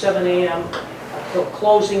day from 7 a.m. until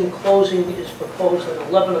closing. Closing is proposed at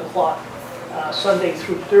 11 o'clock Sunday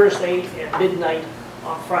through Thursday and midnight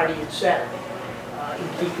on Friday and Saturday, in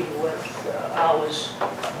keeping with hours,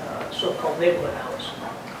 so-called neighborhood hours.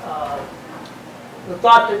 The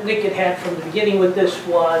thought that Nick had from the beginning with this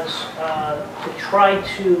was to try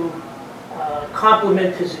to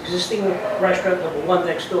complement his existing restaurant, number one,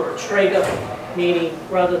 next door at Strega, meaning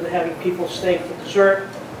rather than having people stay for dessert,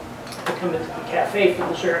 to come into the cafe for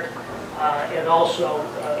dessert, and also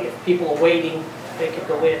if people are waiting, they could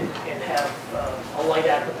go in and have a light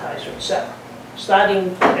appetizer, etc.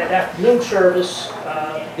 Starting at afternoon service,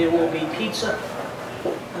 there will be pizza,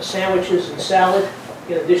 sandwiches, and salad,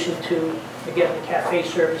 in addition to, again, the cafe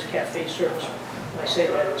service. Cafe service, when I say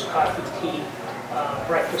that, it's coffee, tea,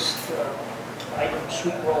 breakfast items,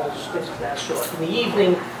 sweet rolls, things of that sort. In the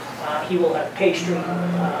evening, he will have pastry,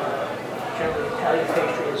 generally Italian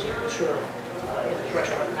pastry, as he can serve in his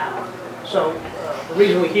restaurant now. So the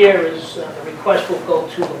reason we're here is the request will go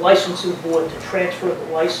to the licensing board to transfer the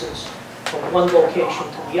license from one location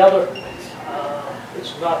to the other.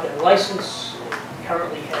 It's not been licensed. It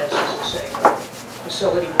currently has, as I say, a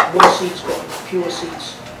facility with more seats going to fewer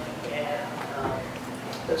seats, and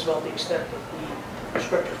that's about the extent of the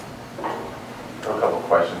restriction. A couple of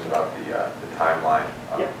questions about the timeline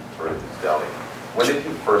for this deli. When did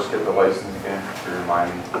you first get the license again, to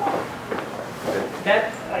remind me?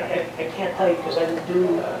 That, I can't tell you because I didn't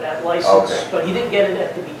do that license, but he didn't get it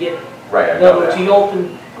at the beginning. Right, I In know other words, that. he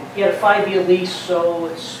opened, he had a 5-year lease, so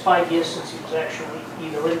it's 5 years since he was actually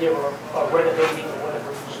either in there or renovating or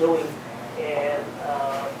whatever he was doing. And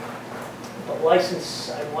the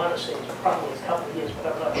license, I want to say, is probably a couple of years,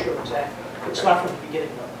 but I'm not sure exactly. It's not from the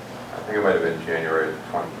beginning, though. I think it might have been January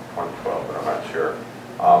 2012, but I'm not sure.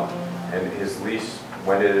 And his lease,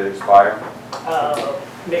 when did it expire?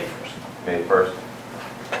 May 1st. May 1st.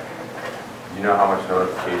 Do you know how much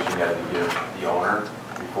notification you had to give the owner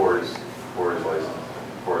before his license,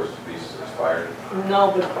 before his lease expired?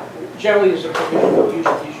 No, but generally there's a provision that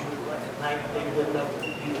usually gives you like a 90-day window.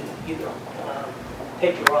 You either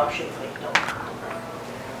take your option or make no.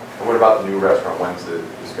 And what about the new restaurant? When's the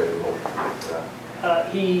schedule for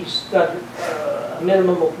that? He's done a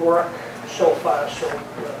minimum of work so far, so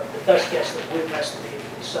the best guess that we've estimated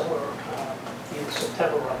is somewhere in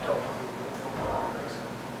September or October.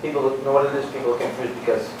 People know what it is. People are confused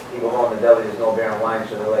because people go in the deli. There's no beer and wine,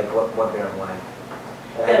 so they're like, "What beer and wine?"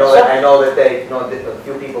 And I know that they, a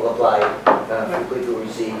few people applied, a few people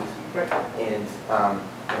received, and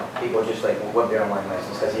people are just like, "What beer and wine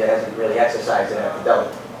license?" Because he hasn't really exercised it at the deli.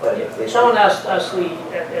 But someone asked us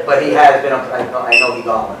but he has been. I know he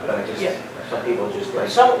got one, but I just some people just like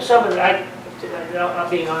some of it. I'm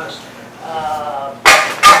being honest.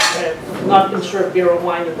 Have not been served beer or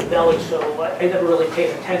wine in the deli, so I never really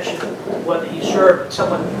paid attention to whether he served.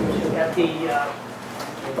 Someone at the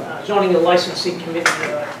zoning and licensing committee,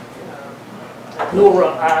 Nora,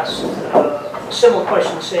 asked a similar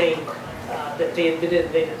question, saying that they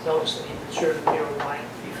didn't notice that he had served beer or wine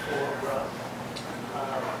before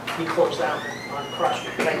he closed down on Cross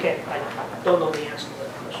Street. But I don't know the answer to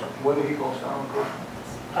that question. When did he close down?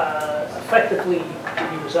 Effectively,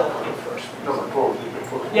 he was out May 1st. No, before.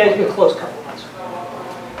 Yeah, he's been closed a couple of months.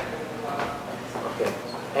 Okay.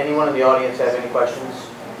 Anyone in the audience have any questions?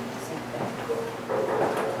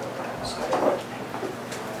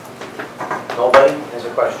 Nobody has a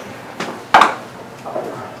question?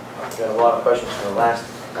 Got a lot of questions from the last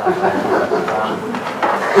time.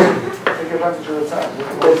 Take advantage of the time.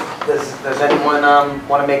 Does anyone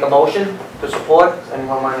want to make a motion to support? Does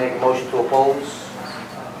anyone want to make a motion to oppose?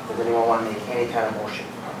 Does anyone want to make any kind of motion?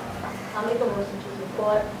 I'll make a motion to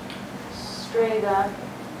support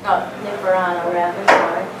Nick Verano, rather,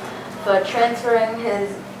 sorry, for transferring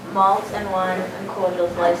his malt and wine and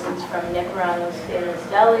cordials license from Nick Verano's Famous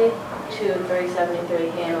Deli to 373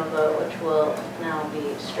 Hanover, which will now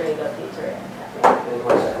be Strega Pizzeria and Cafe.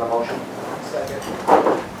 Anyone second the motion? Second.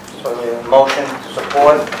 So we have a motion to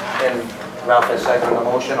support, and Ralph has seconded the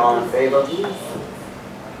motion. All in favor?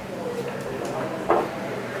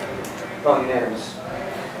 Oh, unanimous.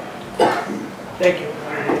 Thank you.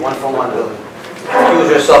 1 for 1, Billy. Accuse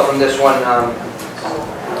yourself from this one.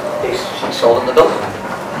 She sold him the building.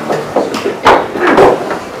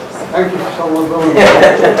 Thank you for someone building.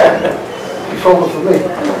 You sold it for me.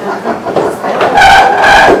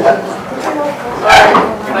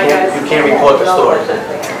 You can't report the story.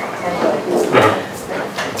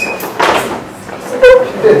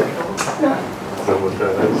 She did. Is that what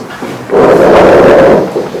that is?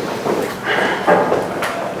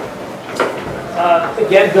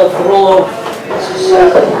 Again, Bill Ferrolo, this is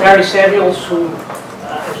Barry Samuels, who,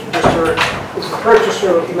 as you just heard, is the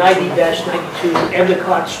purchaser of 90-92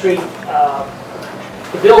 Endicott Street.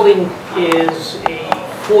 The building is a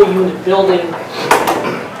 4-unit building.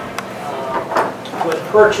 When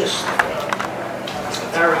purchased,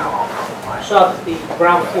 Barry saw that the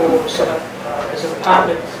ground floor was set up as an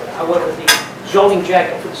apartment. However, the zoning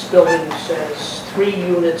jacket for this building says 3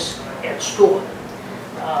 units and store.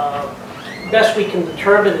 Best we can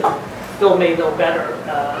determine, and Phil may know better,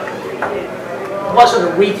 it wasn't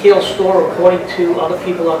a retail store according to other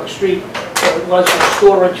people on the street. It was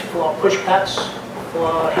storage for push cuts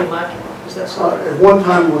for Haymarket. Is that so? At one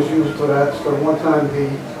time it was used for that, so at one time the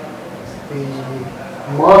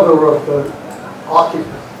mother of the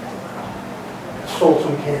occupant sold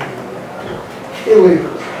some candy.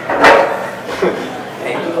 Illegal.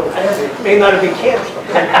 It may not have been candy.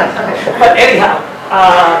 But anyhow,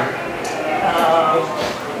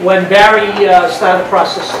 when Barry started the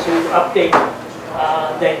process to update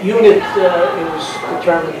that unit, it was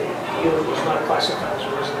determined that the unit was not classified as a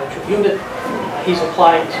residential unit. He's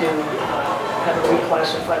applied to have it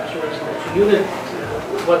reclassified as a residential unit.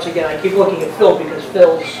 Once again, I keep looking at Phil because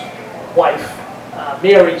Phil's wife,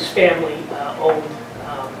 Mary's family, owned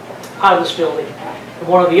part of this building. And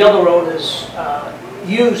one of the other owners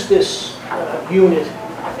used this unit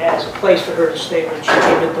as a place for her to stay when she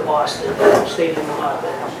came into Boston, stayed in the North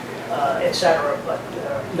End, etc., but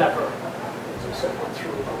never, as I said, went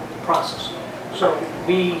through the process. So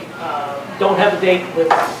we don't have a date with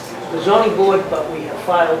the zoning board, but we have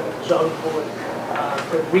filed with the zoning board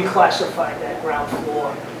to reclassify that ground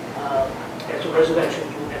floor as a residential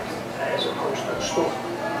unit as opposed to a store.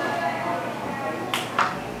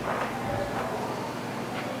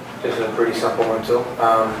 This is a pretty simple one too.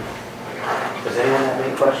 Does anyone have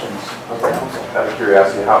any questions of the council? Out of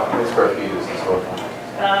curiosity, how many square feet is this store?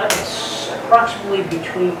 It's approximately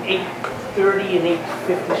between 830 and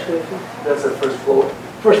 850 square feet. That's the first floor?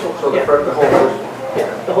 First floor, So yeah. the whole first?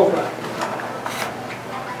 Yeah, the whole thing.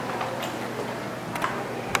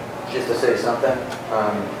 Just to say something,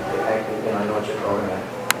 I know what you're going at.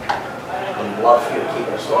 I'd love for you to keep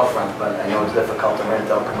it a storefront, but I know it's difficult to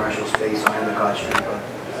rent out commercial space on Endicott Street, but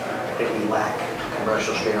I think we lack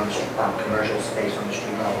commercial space on the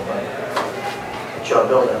street level, but it's your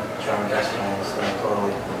building, it's your investment, I understand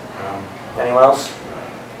totally. Anyone else?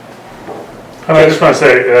 I just want to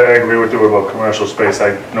say, I agree with you about commercial space.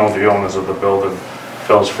 I know the owners of the building,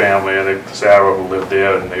 Phil's family, I think Sarah who lived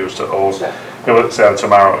there, and they used to own, it was Sarah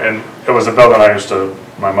Tomorrow, and it was a building I used to,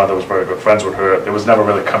 my mother was very good friends with her. There was never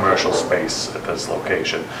really commercial space at this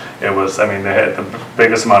location. It was, I mean, they had the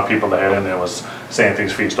biggest amount of people they had in there was St.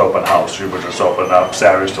 Things Feast open house. You would just open up.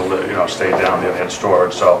 Sarah used to live, stay down there, they had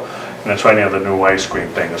storage. So, and it's right near the new ice cream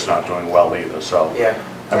thing that's not doing well either. So, yeah.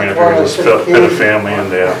 I mean, if you could just fit a family in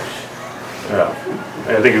there, yeah.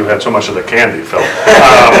 I think you had so much of the candy, Phil. So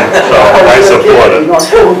I support it.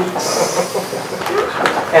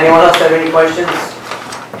 Anyone else have any questions?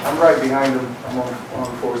 I'm right behind them. I'm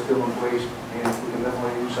on Forest Hill and Place, and we can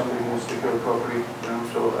definitely use somebody who wants to take care of the property,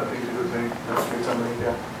 so I think it's a good thing. Let's get somebody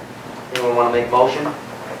there. Anyone want to make a motion?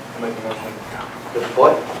 Make a motion. To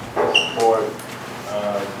support? For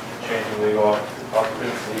changing legal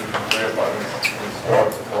occupancy from 3 apartments in store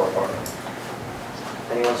to 4 apartments.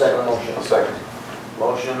 Anyone second the motion? A second.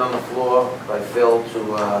 Motion on the floor by Phil to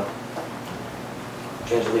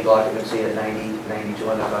change the legal occupancy at 92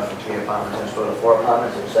 Endicott from 3 apartments and store to 4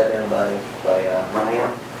 apartments, and seconded by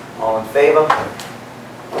Ryan. All in favor?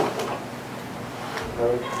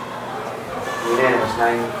 Unanimous,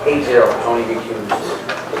 9-8-0, Tony recused.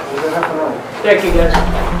 Thank you,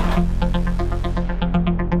 guys.